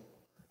lately.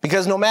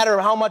 Because no matter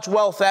how much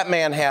wealth that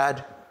man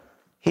had,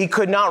 he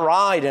could not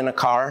ride in a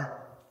car.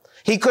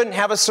 He couldn't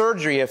have a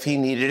surgery if he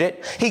needed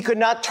it. He could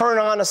not turn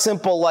on a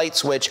simple light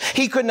switch.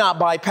 He could not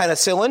buy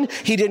penicillin.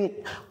 He didn't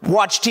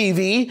watch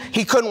TV.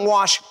 He couldn't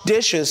wash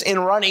dishes in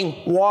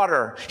running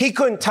water. He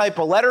couldn't type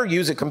a letter,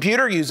 use a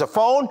computer, use a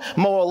phone,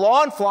 mow a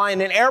lawn, fly in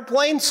an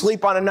airplane,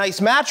 sleep on a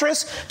nice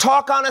mattress,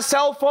 talk on a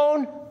cell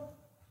phone.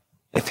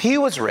 If he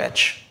was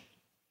rich,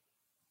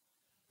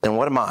 then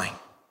what am I?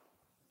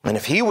 And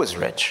if he was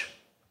rich,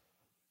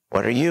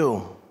 what are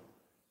you?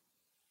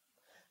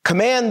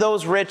 Command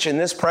those rich in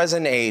this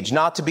present age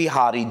not to be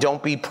haughty,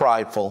 don't be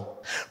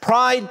prideful.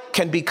 Pride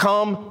can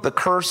become the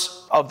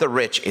curse of the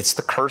rich. It's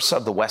the curse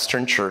of the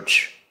Western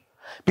church.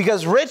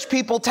 Because rich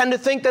people tend to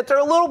think that they're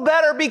a little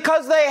better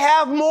because they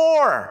have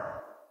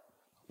more.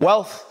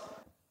 Wealth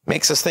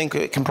makes us think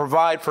it can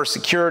provide for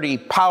security,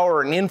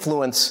 power, and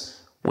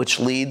influence, which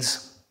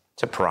leads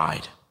to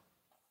pride.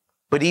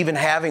 But even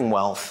having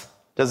wealth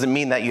doesn't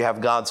mean that you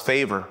have God's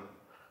favor.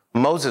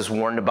 Moses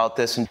warned about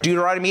this in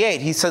Deuteronomy 8.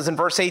 He says in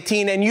verse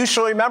 18, and you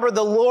shall remember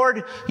the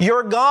Lord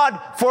your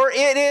God, for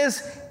it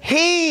is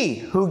he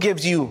who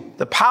gives you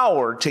the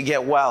power to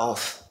get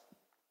wealth.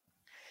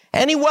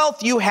 Any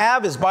wealth you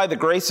have is by the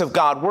grace of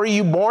God. Were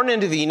you born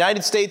into the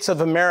United States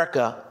of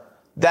America?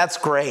 That's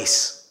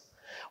grace.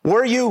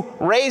 Were you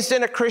raised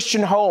in a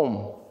Christian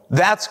home?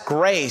 That's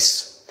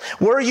grace.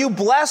 Were you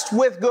blessed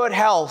with good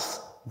health?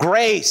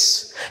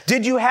 Grace.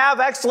 Did you have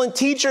excellent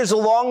teachers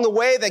along the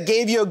way that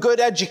gave you a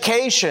good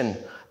education?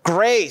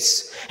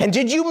 grace. And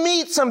did you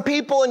meet some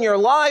people in your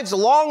lives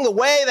along the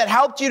way that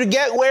helped you to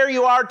get where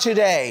you are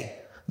today?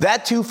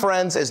 That too,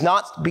 friends, is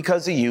not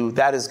because of you.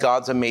 That is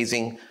God's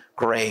amazing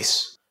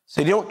grace.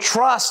 So you don't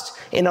trust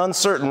in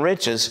uncertain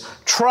riches.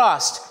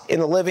 Trust in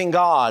the living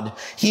God.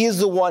 He is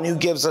the one who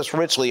gives us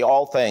richly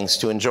all things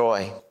to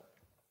enjoy.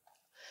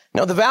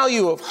 Now, the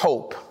value of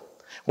hope.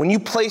 When you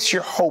place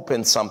your hope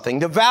in something,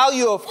 the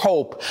value of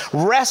hope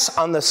rests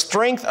on the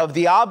strength of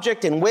the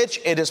object in which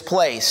it is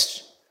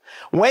placed.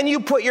 When you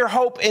put your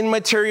hope in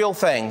material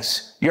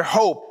things, your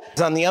hope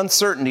is on the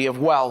uncertainty of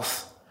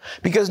wealth.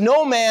 Because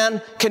no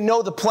man can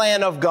know the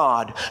plan of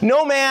God.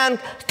 No man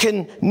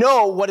can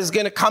know what is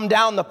going to come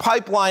down the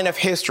pipeline of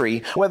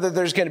history, whether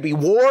there's going to be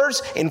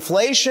wars,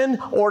 inflation,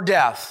 or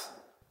death.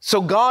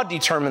 So God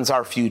determines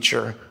our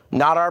future,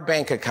 not our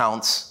bank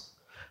accounts.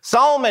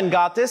 Solomon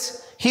got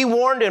this. He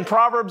warned in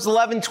Proverbs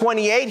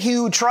 11:28, he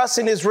who trusts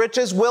in his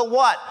riches will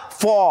what?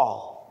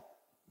 Fall.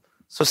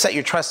 So set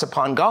your trust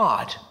upon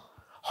God.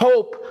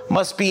 Hope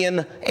must be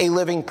in a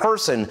living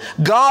person.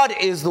 God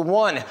is the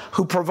one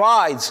who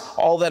provides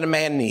all that a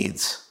man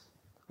needs.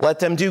 Let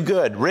them do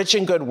good, rich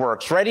in good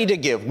works, ready to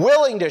give,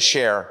 willing to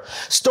share,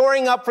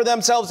 storing up for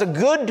themselves a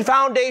good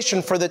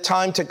foundation for the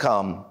time to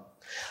come.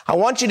 I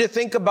want you to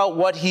think about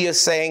what he is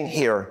saying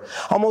here.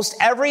 Almost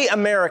every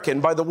American,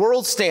 by the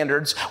world's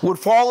standards, would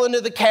fall into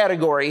the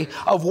category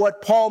of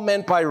what Paul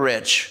meant by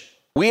rich.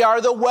 We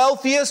are the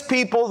wealthiest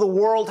people the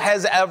world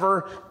has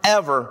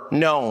ever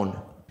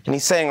known. And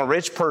he's saying a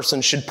rich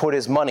person should put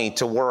his money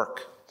to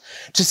work.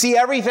 To see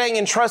everything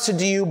entrusted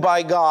to you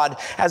by God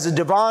as a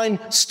divine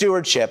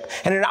stewardship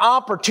and an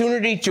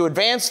opportunity to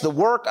advance the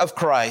work of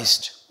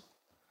Christ.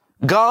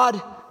 God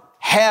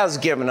has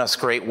given us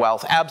great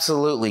wealth,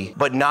 absolutely,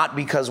 but not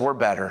because we're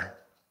better.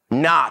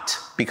 Not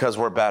because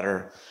we're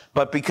better,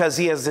 but because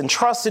he has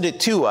entrusted it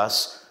to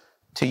us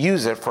to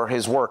use it for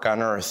his work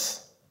on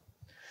earth.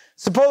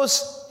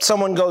 Suppose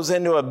someone goes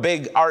into a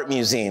big art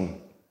museum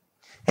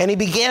and he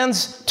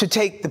begins to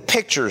take the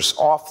pictures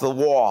off the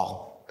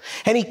wall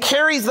and he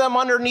carries them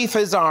underneath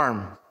his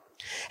arm.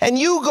 And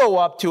you go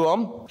up to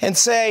him and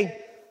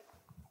say,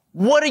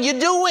 "What are you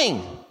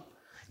doing?"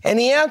 And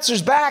he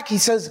answers back, he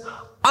says,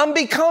 "I'm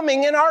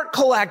becoming an art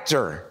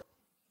collector."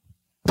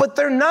 But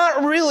they're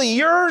not really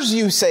yours,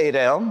 you say to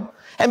him.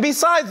 And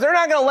besides, they're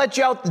not going to let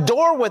you out the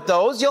door with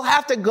those. You'll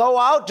have to go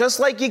out just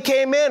like you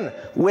came in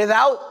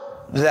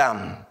without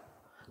them.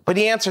 But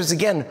he answers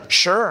again,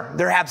 "Sure,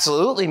 they're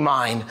absolutely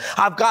mine.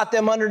 I've got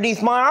them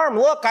underneath my arm.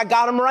 Look, I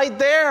got them right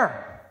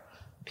there.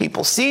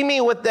 People see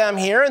me with them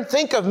here and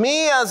think of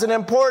me as an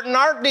important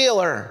art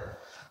dealer.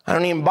 I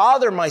don't even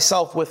bother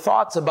myself with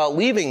thoughts about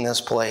leaving this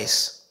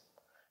place."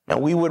 Now,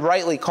 we would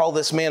rightly call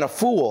this man a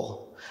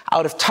fool,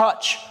 out of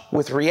touch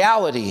with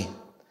reality.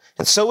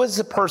 And so is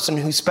the person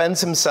who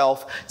spends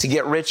himself to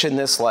get rich in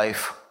this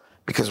life,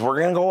 because we're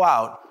going to go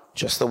out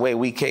just the way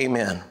we came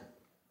in.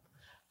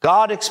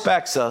 God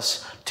expects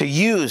us to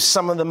use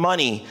some of the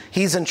money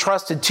he's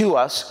entrusted to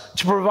us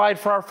to provide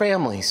for our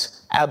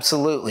families.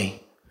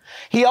 Absolutely.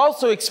 He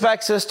also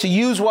expects us to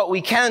use what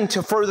we can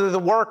to further the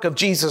work of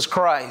Jesus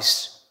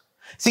Christ.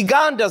 See,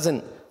 God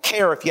doesn't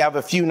care if you have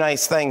a few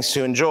nice things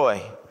to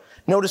enjoy.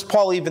 Notice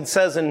Paul even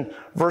says in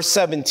verse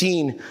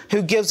 17,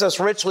 who gives us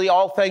richly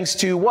all things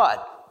to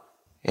what?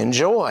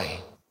 Enjoy.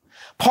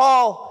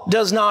 Paul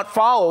does not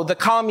follow the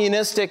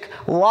communistic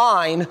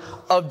line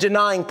of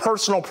denying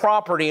personal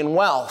property and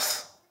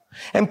wealth.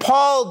 And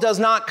Paul does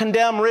not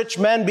condemn rich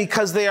men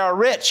because they are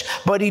rich,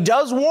 but he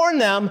does warn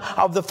them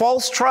of the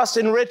false trust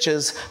in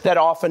riches that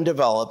often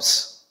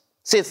develops.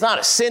 See, it's not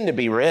a sin to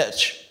be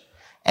rich,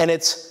 and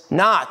it's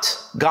not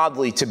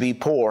godly to be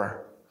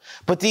poor.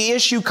 But the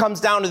issue comes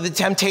down to the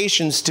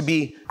temptations to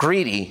be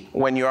greedy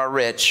when you are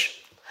rich.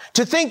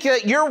 To think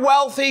that you're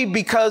wealthy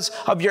because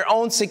of your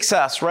own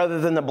success rather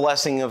than the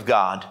blessing of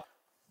God.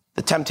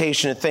 The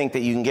temptation to think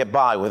that you can get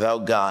by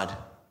without God.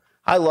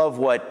 I love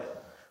what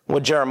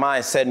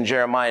Jeremiah said in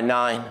Jeremiah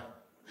 9.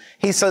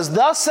 He says,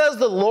 "Thus says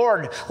the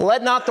Lord,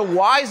 let not the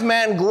wise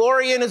man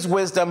glory in his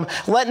wisdom,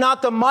 let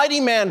not the mighty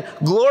man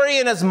glory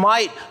in his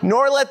might,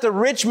 nor let the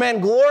rich man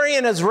glory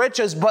in his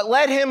riches, but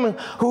let him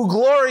who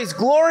glories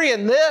glory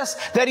in this,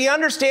 that he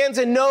understands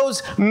and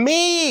knows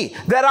me,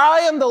 that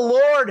I am the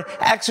Lord,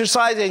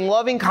 exercising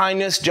loving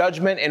kindness,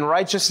 judgment, and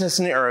righteousness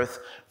in the earth,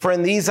 for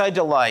in these I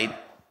delight,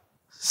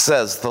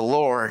 says the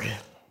Lord."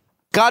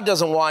 God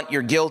doesn't want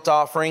your guilt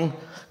offering.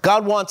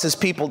 God wants his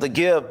people to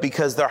give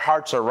because their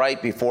hearts are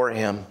right before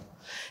him.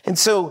 And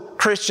so,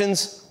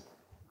 Christians,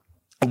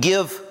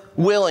 give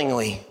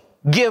willingly,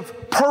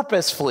 give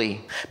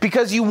purposefully,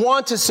 because you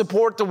want to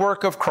support the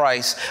work of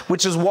Christ,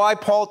 which is why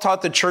Paul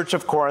taught the church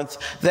of Corinth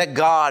that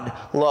God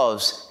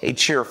loves a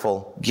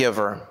cheerful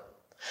giver.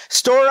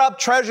 Store up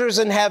treasures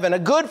in heaven, a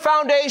good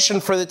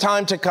foundation for the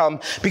time to come,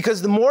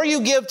 because the more you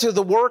give to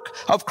the work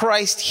of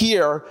Christ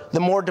here, the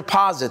more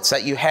deposits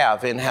that you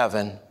have in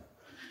heaven,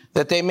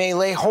 that they may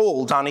lay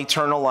hold on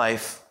eternal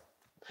life.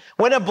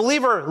 When a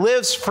believer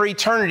lives for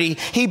eternity,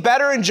 he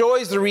better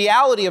enjoys the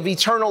reality of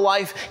eternal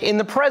life in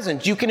the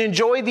present. You can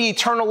enjoy the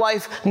eternal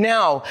life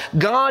now.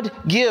 God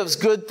gives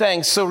good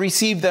things, so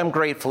receive them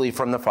gratefully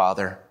from the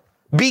Father.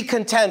 Be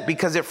content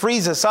because it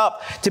frees us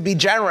up to be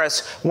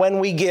generous when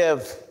we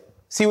give.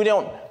 See, we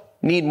don't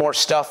need more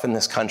stuff in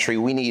this country.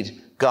 We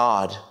need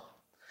God.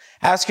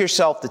 Ask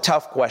yourself the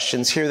tough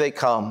questions. Here they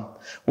come.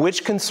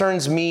 Which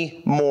concerns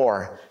me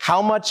more?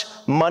 How much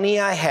money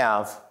I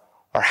have,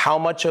 or how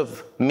much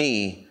of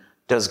me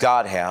does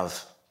God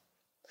have?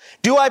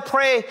 Do I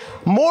pray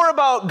more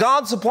about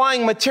God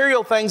supplying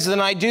material things than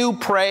I do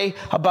pray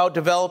about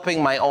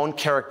developing my own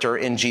character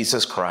in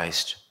Jesus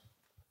Christ?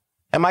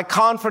 Am I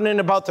confident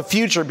about the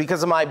future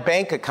because of my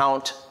bank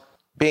account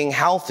being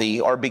healthy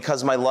or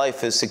because my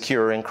life is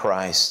secure in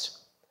Christ?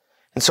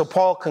 And so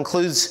Paul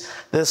concludes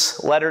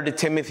this letter to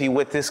Timothy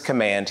with this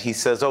command. He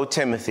says, "O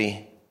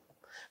Timothy,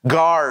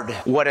 guard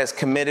what is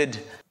committed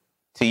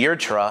to your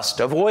trust,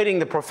 avoiding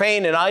the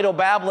profane and idle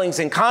babblings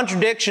and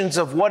contradictions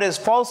of what is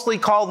falsely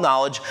called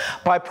knowledge.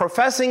 By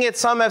professing it,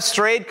 some have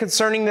strayed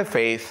concerning the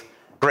faith.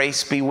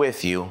 Grace be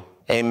with you.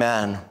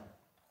 Amen."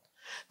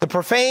 The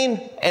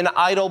profane and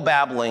idle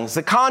babblings,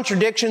 the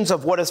contradictions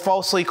of what is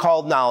falsely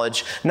called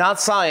knowledge, not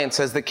science,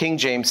 as the King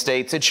James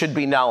states, it should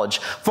be knowledge.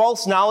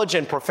 False knowledge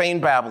and profane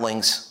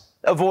babblings,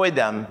 avoid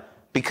them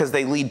because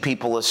they lead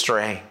people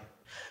astray.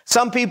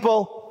 Some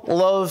people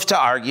love to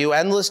argue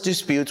endless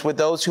disputes with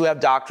those who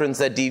have doctrines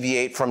that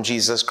deviate from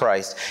Jesus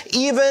Christ.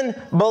 Even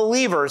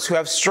believers who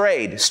have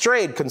strayed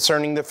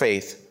concerning the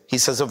faith. He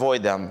says,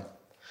 avoid them.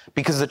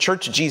 Because the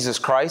Church of Jesus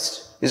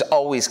Christ is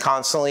always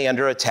constantly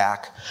under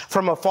attack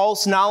from a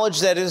false knowledge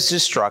that is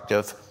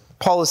destructive.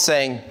 Paul is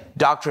saying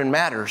doctrine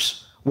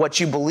matters. What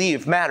you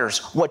believe matters.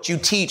 What you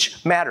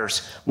teach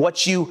matters.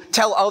 What you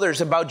tell others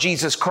about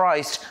Jesus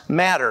Christ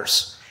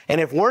matters. And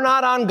if we're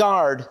not on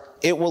guard,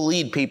 it will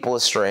lead people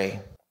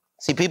astray.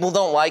 See, people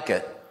don't like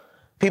it.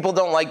 People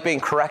don't like being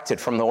corrected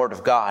from the Word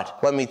of God.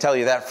 Let me tell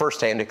you that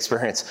firsthand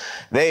experience.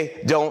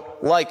 They don't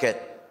like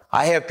it.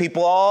 I have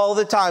people all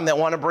the time that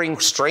want to bring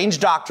strange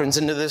doctrines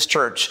into this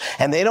church,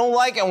 and they don't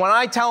like it when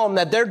I tell them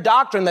that their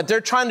doctrine that they're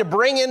trying to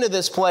bring into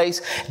this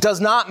place does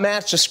not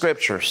match the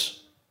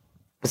Scriptures.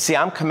 But see,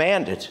 I'm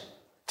commanded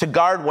to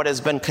guard what has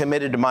been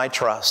committed to my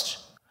trust.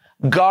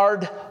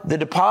 Guard the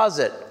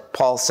deposit,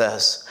 Paul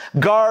says.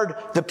 Guard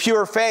the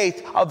pure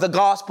faith of the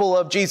gospel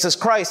of Jesus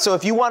Christ. So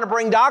if you want to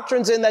bring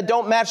doctrines in that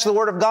don't match the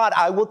Word of God,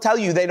 I will tell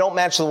you they don't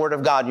match the Word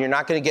of God. You're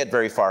not going to get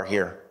very far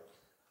here.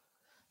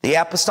 The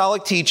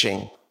apostolic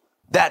teaching,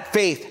 that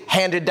faith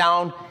handed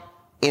down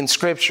in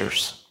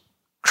Scriptures.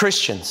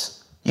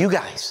 Christians, you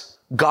guys,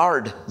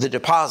 guard the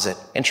deposit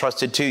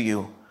entrusted to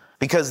you,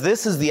 because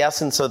this is the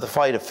essence of the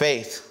fight of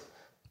faith.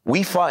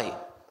 We fight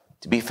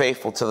to be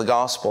faithful to the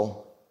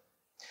gospel.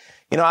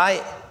 You know,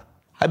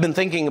 I've been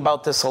thinking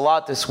about this a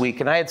lot this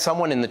week, and I had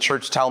someone in the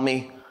church tell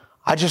me,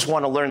 I just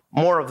want to learn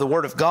more of the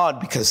Word of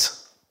God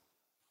because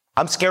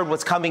I'm scared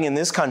what's coming in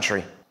this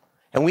country,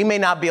 and we may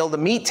not be able to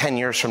meet 10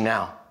 years from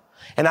now.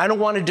 And I don't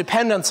want to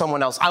depend on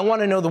someone else. I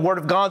want to know the Word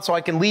of God so I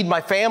can lead my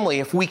family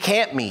if we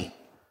can't meet.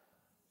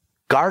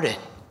 Guard it.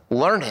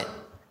 Learn it.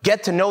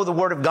 Get to know the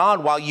Word of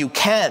God while you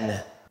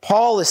can.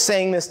 Paul is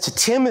saying this to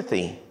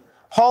Timothy.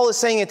 Paul is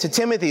saying it to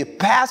Timothy,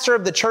 pastor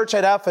of the church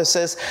at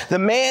Ephesus, the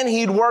man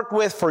he'd worked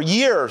with for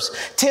years.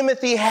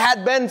 Timothy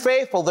had been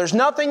faithful. There's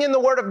nothing in the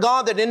Word of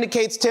God that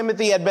indicates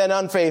Timothy had been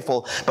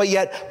unfaithful. But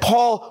yet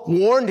Paul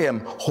warned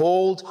him,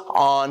 hold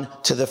on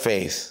to the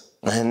faith.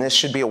 And this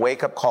should be a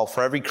wake-up call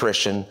for every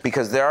Christian,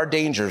 because there are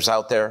dangers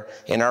out there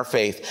in our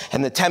faith.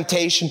 And the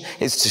temptation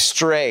is to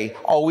stray,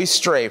 always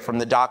stray from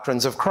the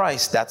doctrines of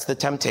Christ. That's the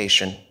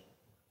temptation.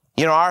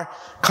 You know, our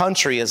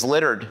country is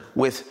littered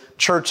with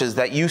churches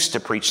that used to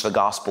preach the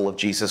gospel of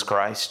Jesus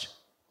Christ.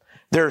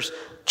 There's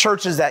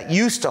churches that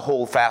used to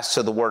hold fast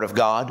to the Word of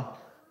God,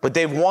 but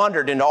they've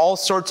wandered into all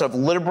sorts of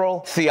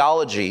liberal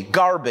theology,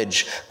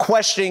 garbage,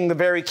 questioning the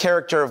very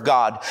character of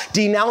God,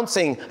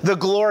 denouncing the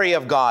glory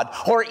of God,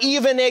 or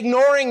even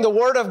ignoring the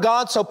Word of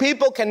God so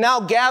people can now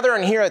gather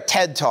and hear a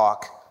TED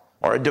Talk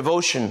or a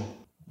devotion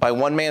by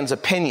one man's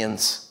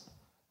opinions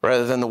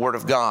rather than the Word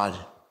of God.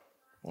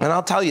 And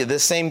I'll tell you,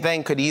 this same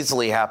thing could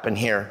easily happen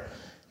here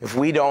if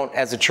we don't,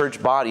 as a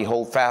church body,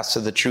 hold fast to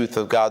the truth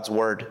of God's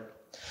Word.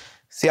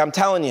 See, I'm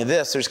telling you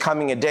this, there's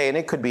coming a day, and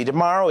it could be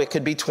tomorrow, it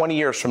could be 20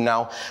 years from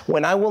now,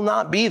 when I will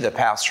not be the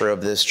pastor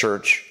of this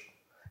church.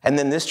 And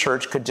then this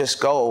church could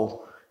just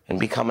go and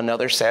become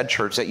another sad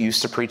church that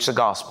used to preach the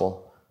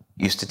gospel,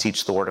 used to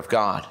teach the Word of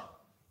God.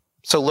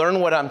 So learn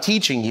what I'm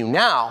teaching you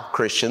now,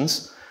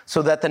 Christians,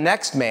 so that the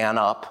next man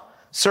up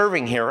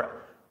serving here,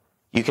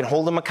 you can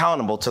hold him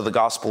accountable to the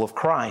gospel of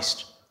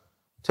Christ,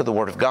 to the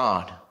Word of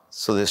God,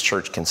 so this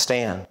church can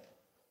stand.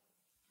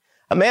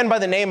 A man by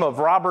the name of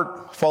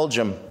Robert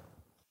Fulghum,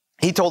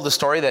 he told the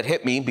story that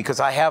hit me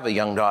because I have a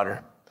young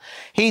daughter.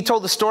 He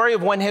told the story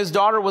of when his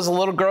daughter was a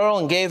little girl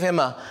and gave him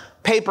a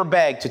paper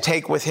bag to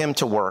take with him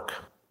to work.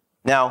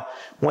 Now,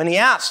 when he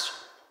asked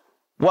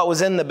what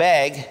was in the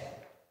bag,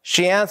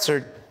 she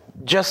answered,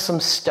 just some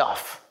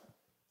stuff.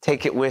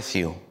 Take it with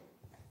you.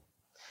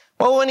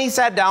 Well, when he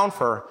sat down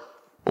for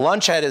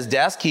lunch at his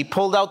desk, he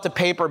pulled out the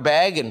paper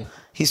bag and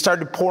he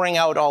started pouring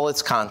out all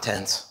its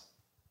contents.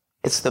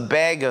 It's the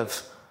bag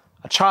of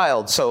a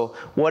child. So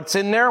what's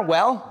in there?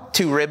 Well,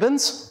 2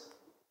 ribbons,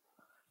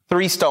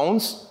 3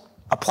 stones,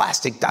 a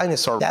plastic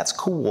dinosaur. That's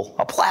cool.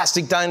 A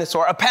plastic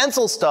dinosaur, a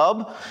pencil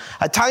stub,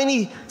 a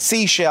tiny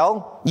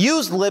seashell,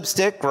 used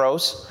lipstick,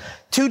 gross,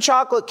 2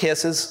 chocolate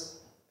kisses,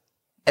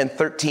 and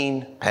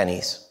 13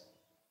 pennies.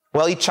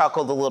 Well, he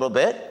chuckled a little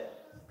bit.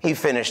 He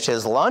finished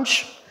his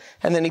lunch,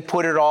 and then he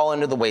put it all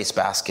into the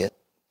wastebasket.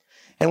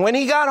 And when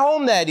he got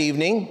home that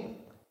evening,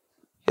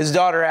 his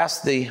daughter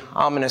asked the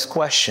ominous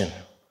question,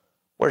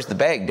 "Where's the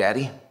bag,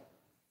 Daddy?"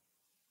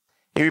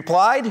 He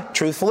replied,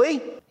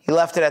 truthfully, he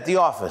left it at the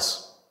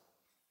office.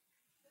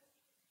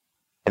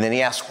 And then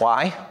he asked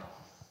why.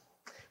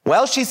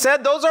 "Well," she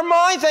said, "those are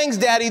my things,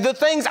 Daddy, the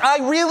things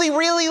I really,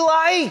 really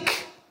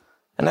like.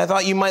 And I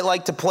thought you might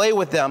like to play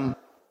with them.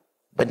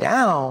 But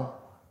now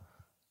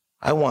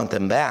I want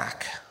them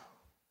back."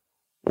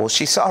 Well,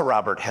 she saw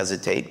Robert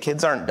hesitate.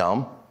 Kids aren't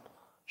dumb.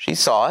 She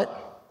saw it.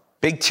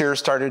 Big tears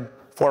started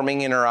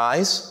forming in her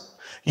eyes.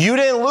 "You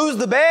didn't lose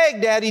the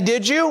bag, Daddy,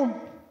 did you?"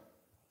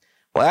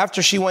 Well,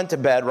 after she went to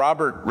bed,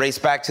 Robert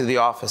raced back to the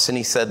office and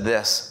he said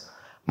this,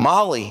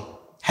 "Molly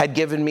had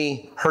given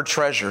me her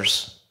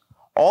treasures,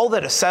 all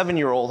that a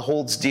 7-year-old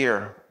holds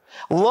dear.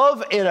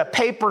 Love in a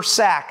paper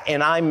sack,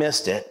 and I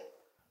missed it.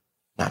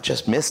 Not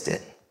just missed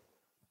it,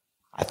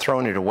 I'd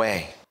thrown it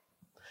away."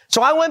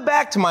 So I went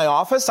back to my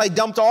office. I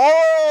dumped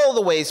all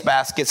the waste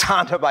baskets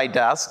onto my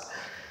desk.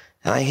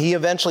 And he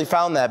eventually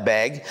found that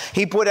bag.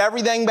 He put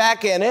everything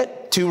back in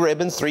it, 2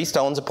 ribbons, 3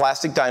 stones, a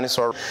plastic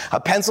dinosaur,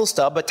 a pencil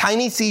stub, a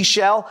tiny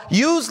seashell,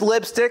 used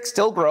lipstick,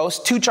 still gross,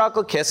 2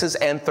 chocolate kisses,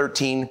 and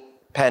 13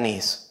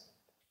 pennies.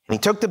 And he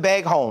took the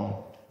bag home.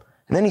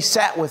 And then he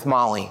sat with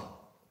Molly.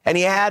 And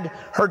he had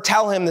her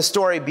tell him the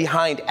story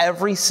behind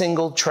every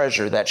single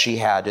treasure that she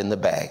had in the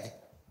bag.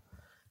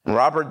 And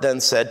Robert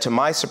then said, to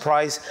my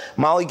surprise,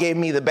 Molly gave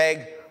me the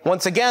bag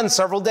once again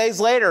several days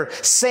later.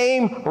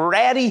 Same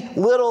ratty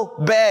little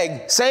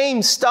bag,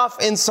 same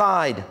stuff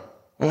inside.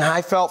 And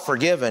I felt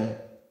forgiven.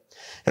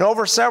 And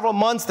over several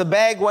months, the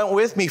bag went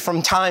with me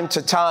from time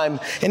to time.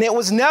 And it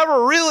was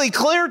never really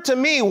clear to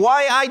me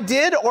why I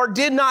did or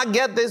did not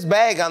get this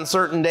bag on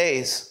certain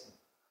days.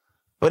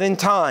 But in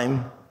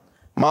time,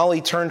 Molly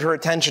turned her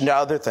attention to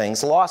other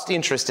things, lost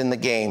interest in the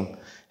game,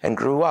 and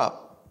grew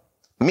up.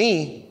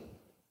 Me,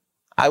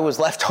 I was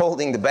left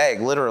holding the bag,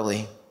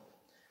 literally.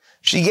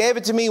 She gave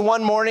it to me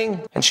one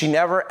morning, and she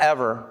never,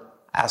 ever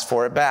asked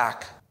for it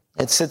back.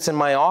 It sits in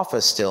my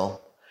office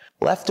still,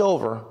 left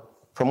over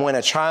from when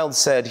a child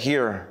said,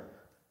 "Here,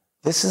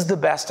 this is the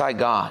best I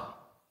got.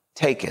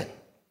 Take it.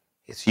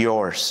 It's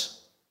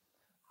yours.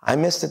 I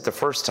missed it the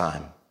first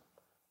time,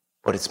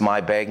 but it's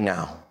my bag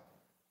now."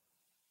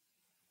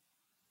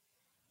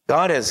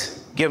 God has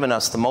given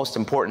us the most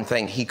important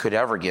thing He could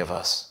ever give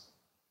us.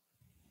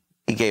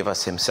 He gave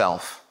us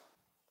Himself.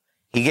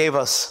 He gave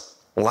us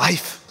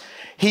life.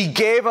 He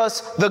gave us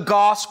the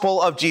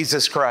gospel of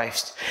Jesus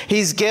Christ.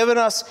 He's given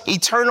us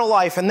eternal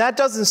life, and that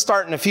doesn't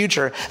start in the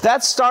future.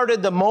 That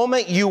started the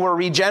moment you were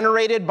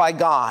regenerated by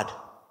God,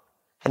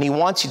 and He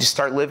wants you to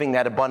start living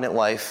that abundant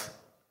life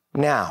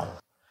now.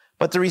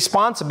 But the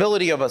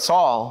responsibility of us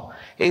all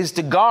is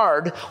to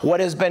guard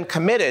what has been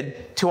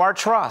committed to our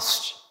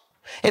trust.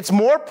 It's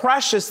more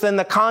precious than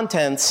the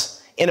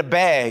contents in a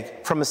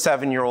bag from a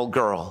 7-year-old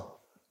girl.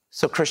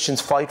 So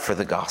Christians, fight for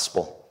the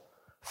gospel.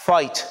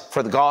 Fight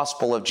for the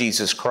gospel of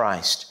Jesus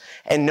Christ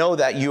and know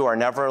that you are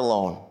never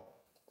alone.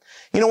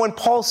 You know, when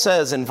Paul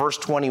says in verse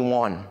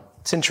 21,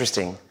 it's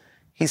interesting.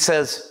 He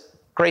says,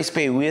 "Grace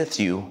be with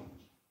you,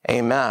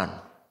 amen."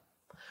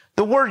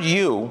 The word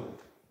 "you"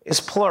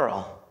 is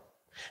plural.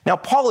 Now,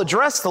 Paul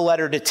addressed the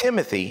letter to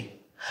Timothy,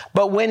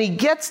 but when he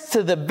gets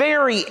to the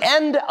very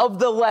end of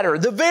the letter,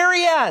 the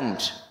very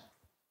end,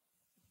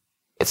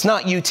 it's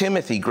not "you,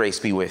 Timothy, grace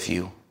be with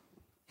you."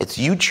 It's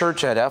 "you,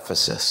 church at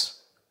Ephesus,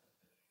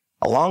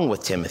 along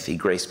with Timothy,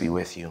 grace be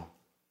with you."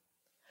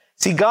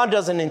 See, God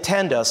doesn't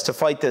intend us to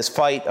fight this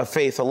fight of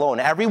faith alone.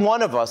 Every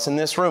one of us in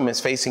this room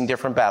is facing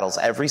different battles,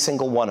 every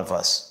single one of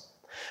us.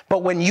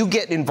 But when you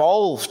get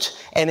involved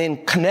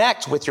and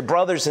connect with your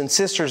brothers and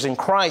sisters in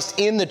Christ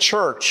in the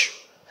church,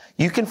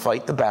 you can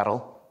fight the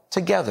battle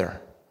together.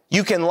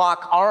 You can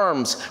lock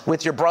arms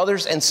with your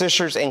brothers and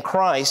sisters in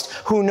Christ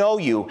who know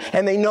you,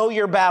 and they know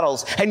your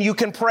battles, and you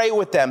can pray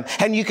with them,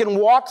 and you can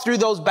walk through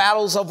those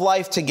battles of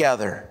life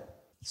together.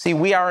 See,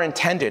 we are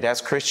intended as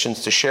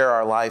Christians to share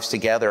our lives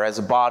together as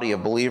a body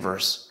of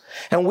believers.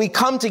 And we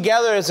come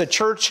together as a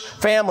church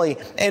family,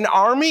 an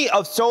army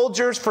of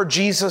soldiers for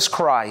Jesus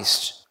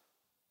Christ,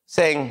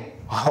 saying,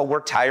 "Oh,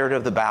 we're tired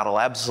of the battle."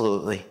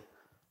 Absolutely.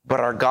 But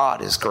our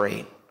God is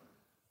great.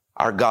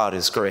 Our God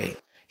is great.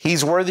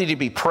 He's worthy to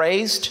be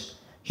praised.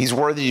 He's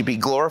worthy to be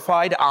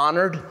glorified,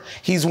 honored.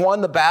 He's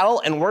won the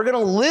battle, and we're going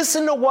to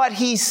listen to what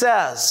He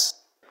says.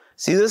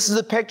 See, this is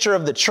a picture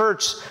of the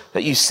church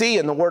that you see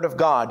in the Word of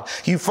God.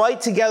 You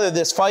fight together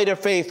this fight of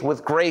faith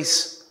with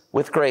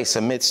grace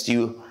amidst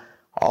you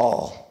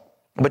all.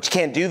 But you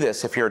can't do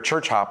this if you're a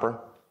church hopper.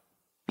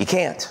 You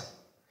can't.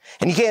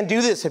 And you can't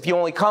do this if you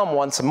only come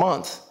once a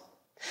month.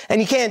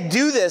 And you can't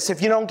do this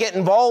if you don't get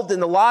involved in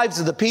the lives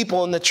of the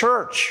people in the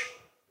church.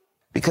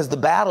 Because the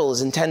battle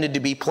is intended to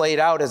be played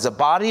out as a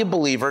body of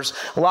believers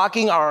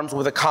locking arms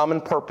with a common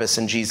purpose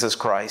in Jesus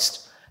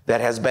Christ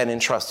that has been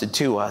entrusted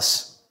to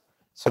us.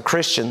 So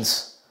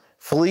Christians,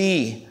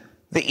 flee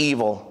the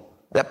evil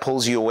that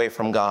pulls you away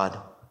from God,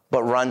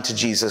 but run to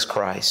Jesus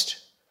Christ.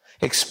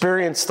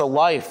 Experience the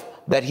life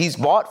that he's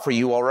bought for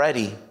you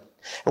already.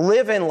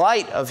 Live in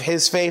light of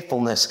his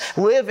faithfulness.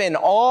 Live in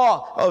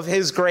awe of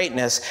his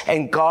greatness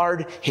and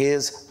guard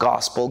his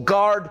gospel.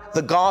 Guard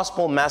the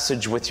gospel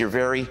message with your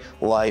very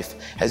life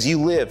as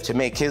you live to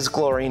make his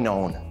glory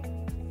known.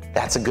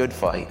 That's a good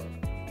fight.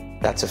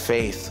 That's a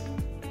faith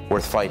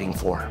worth fighting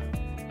for.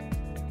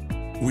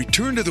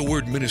 Return to the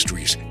Word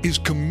Ministries is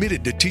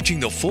committed to teaching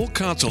the full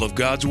counsel of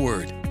God's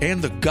Word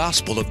and the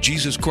gospel of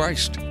Jesus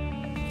Christ.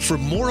 For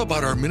more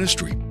about our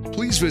ministry,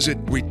 please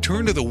visit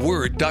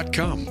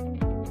returntotheword.com.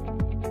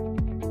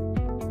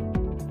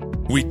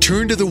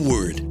 Return to the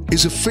Word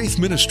is a faith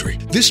ministry.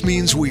 This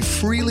means we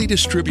freely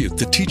distribute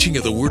the teaching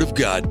of the Word of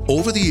God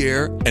over the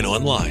air and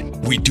online.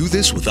 We do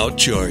this without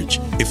charge.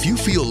 If you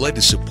feel led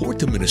to support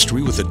the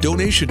ministry with a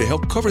donation to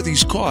help cover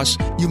these costs,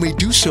 you may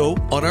do so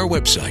on our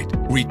website,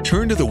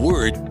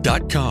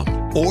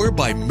 returntotheword.com, or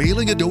by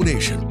mailing a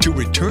donation to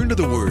Return to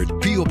the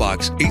Word, P.O.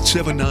 Box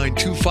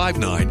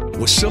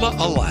 879259, Wasilla,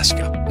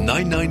 Alaska,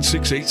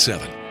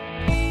 99687.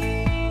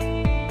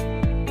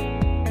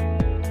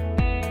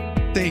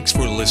 Thanks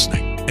for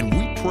listening, and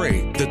we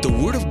pray that the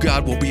Word of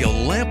God will be a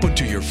lamp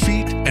unto your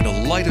feet and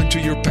a light unto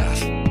your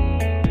path.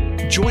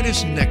 Join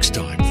us next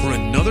time for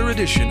another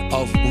edition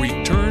of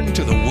Return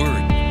to the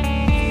Word.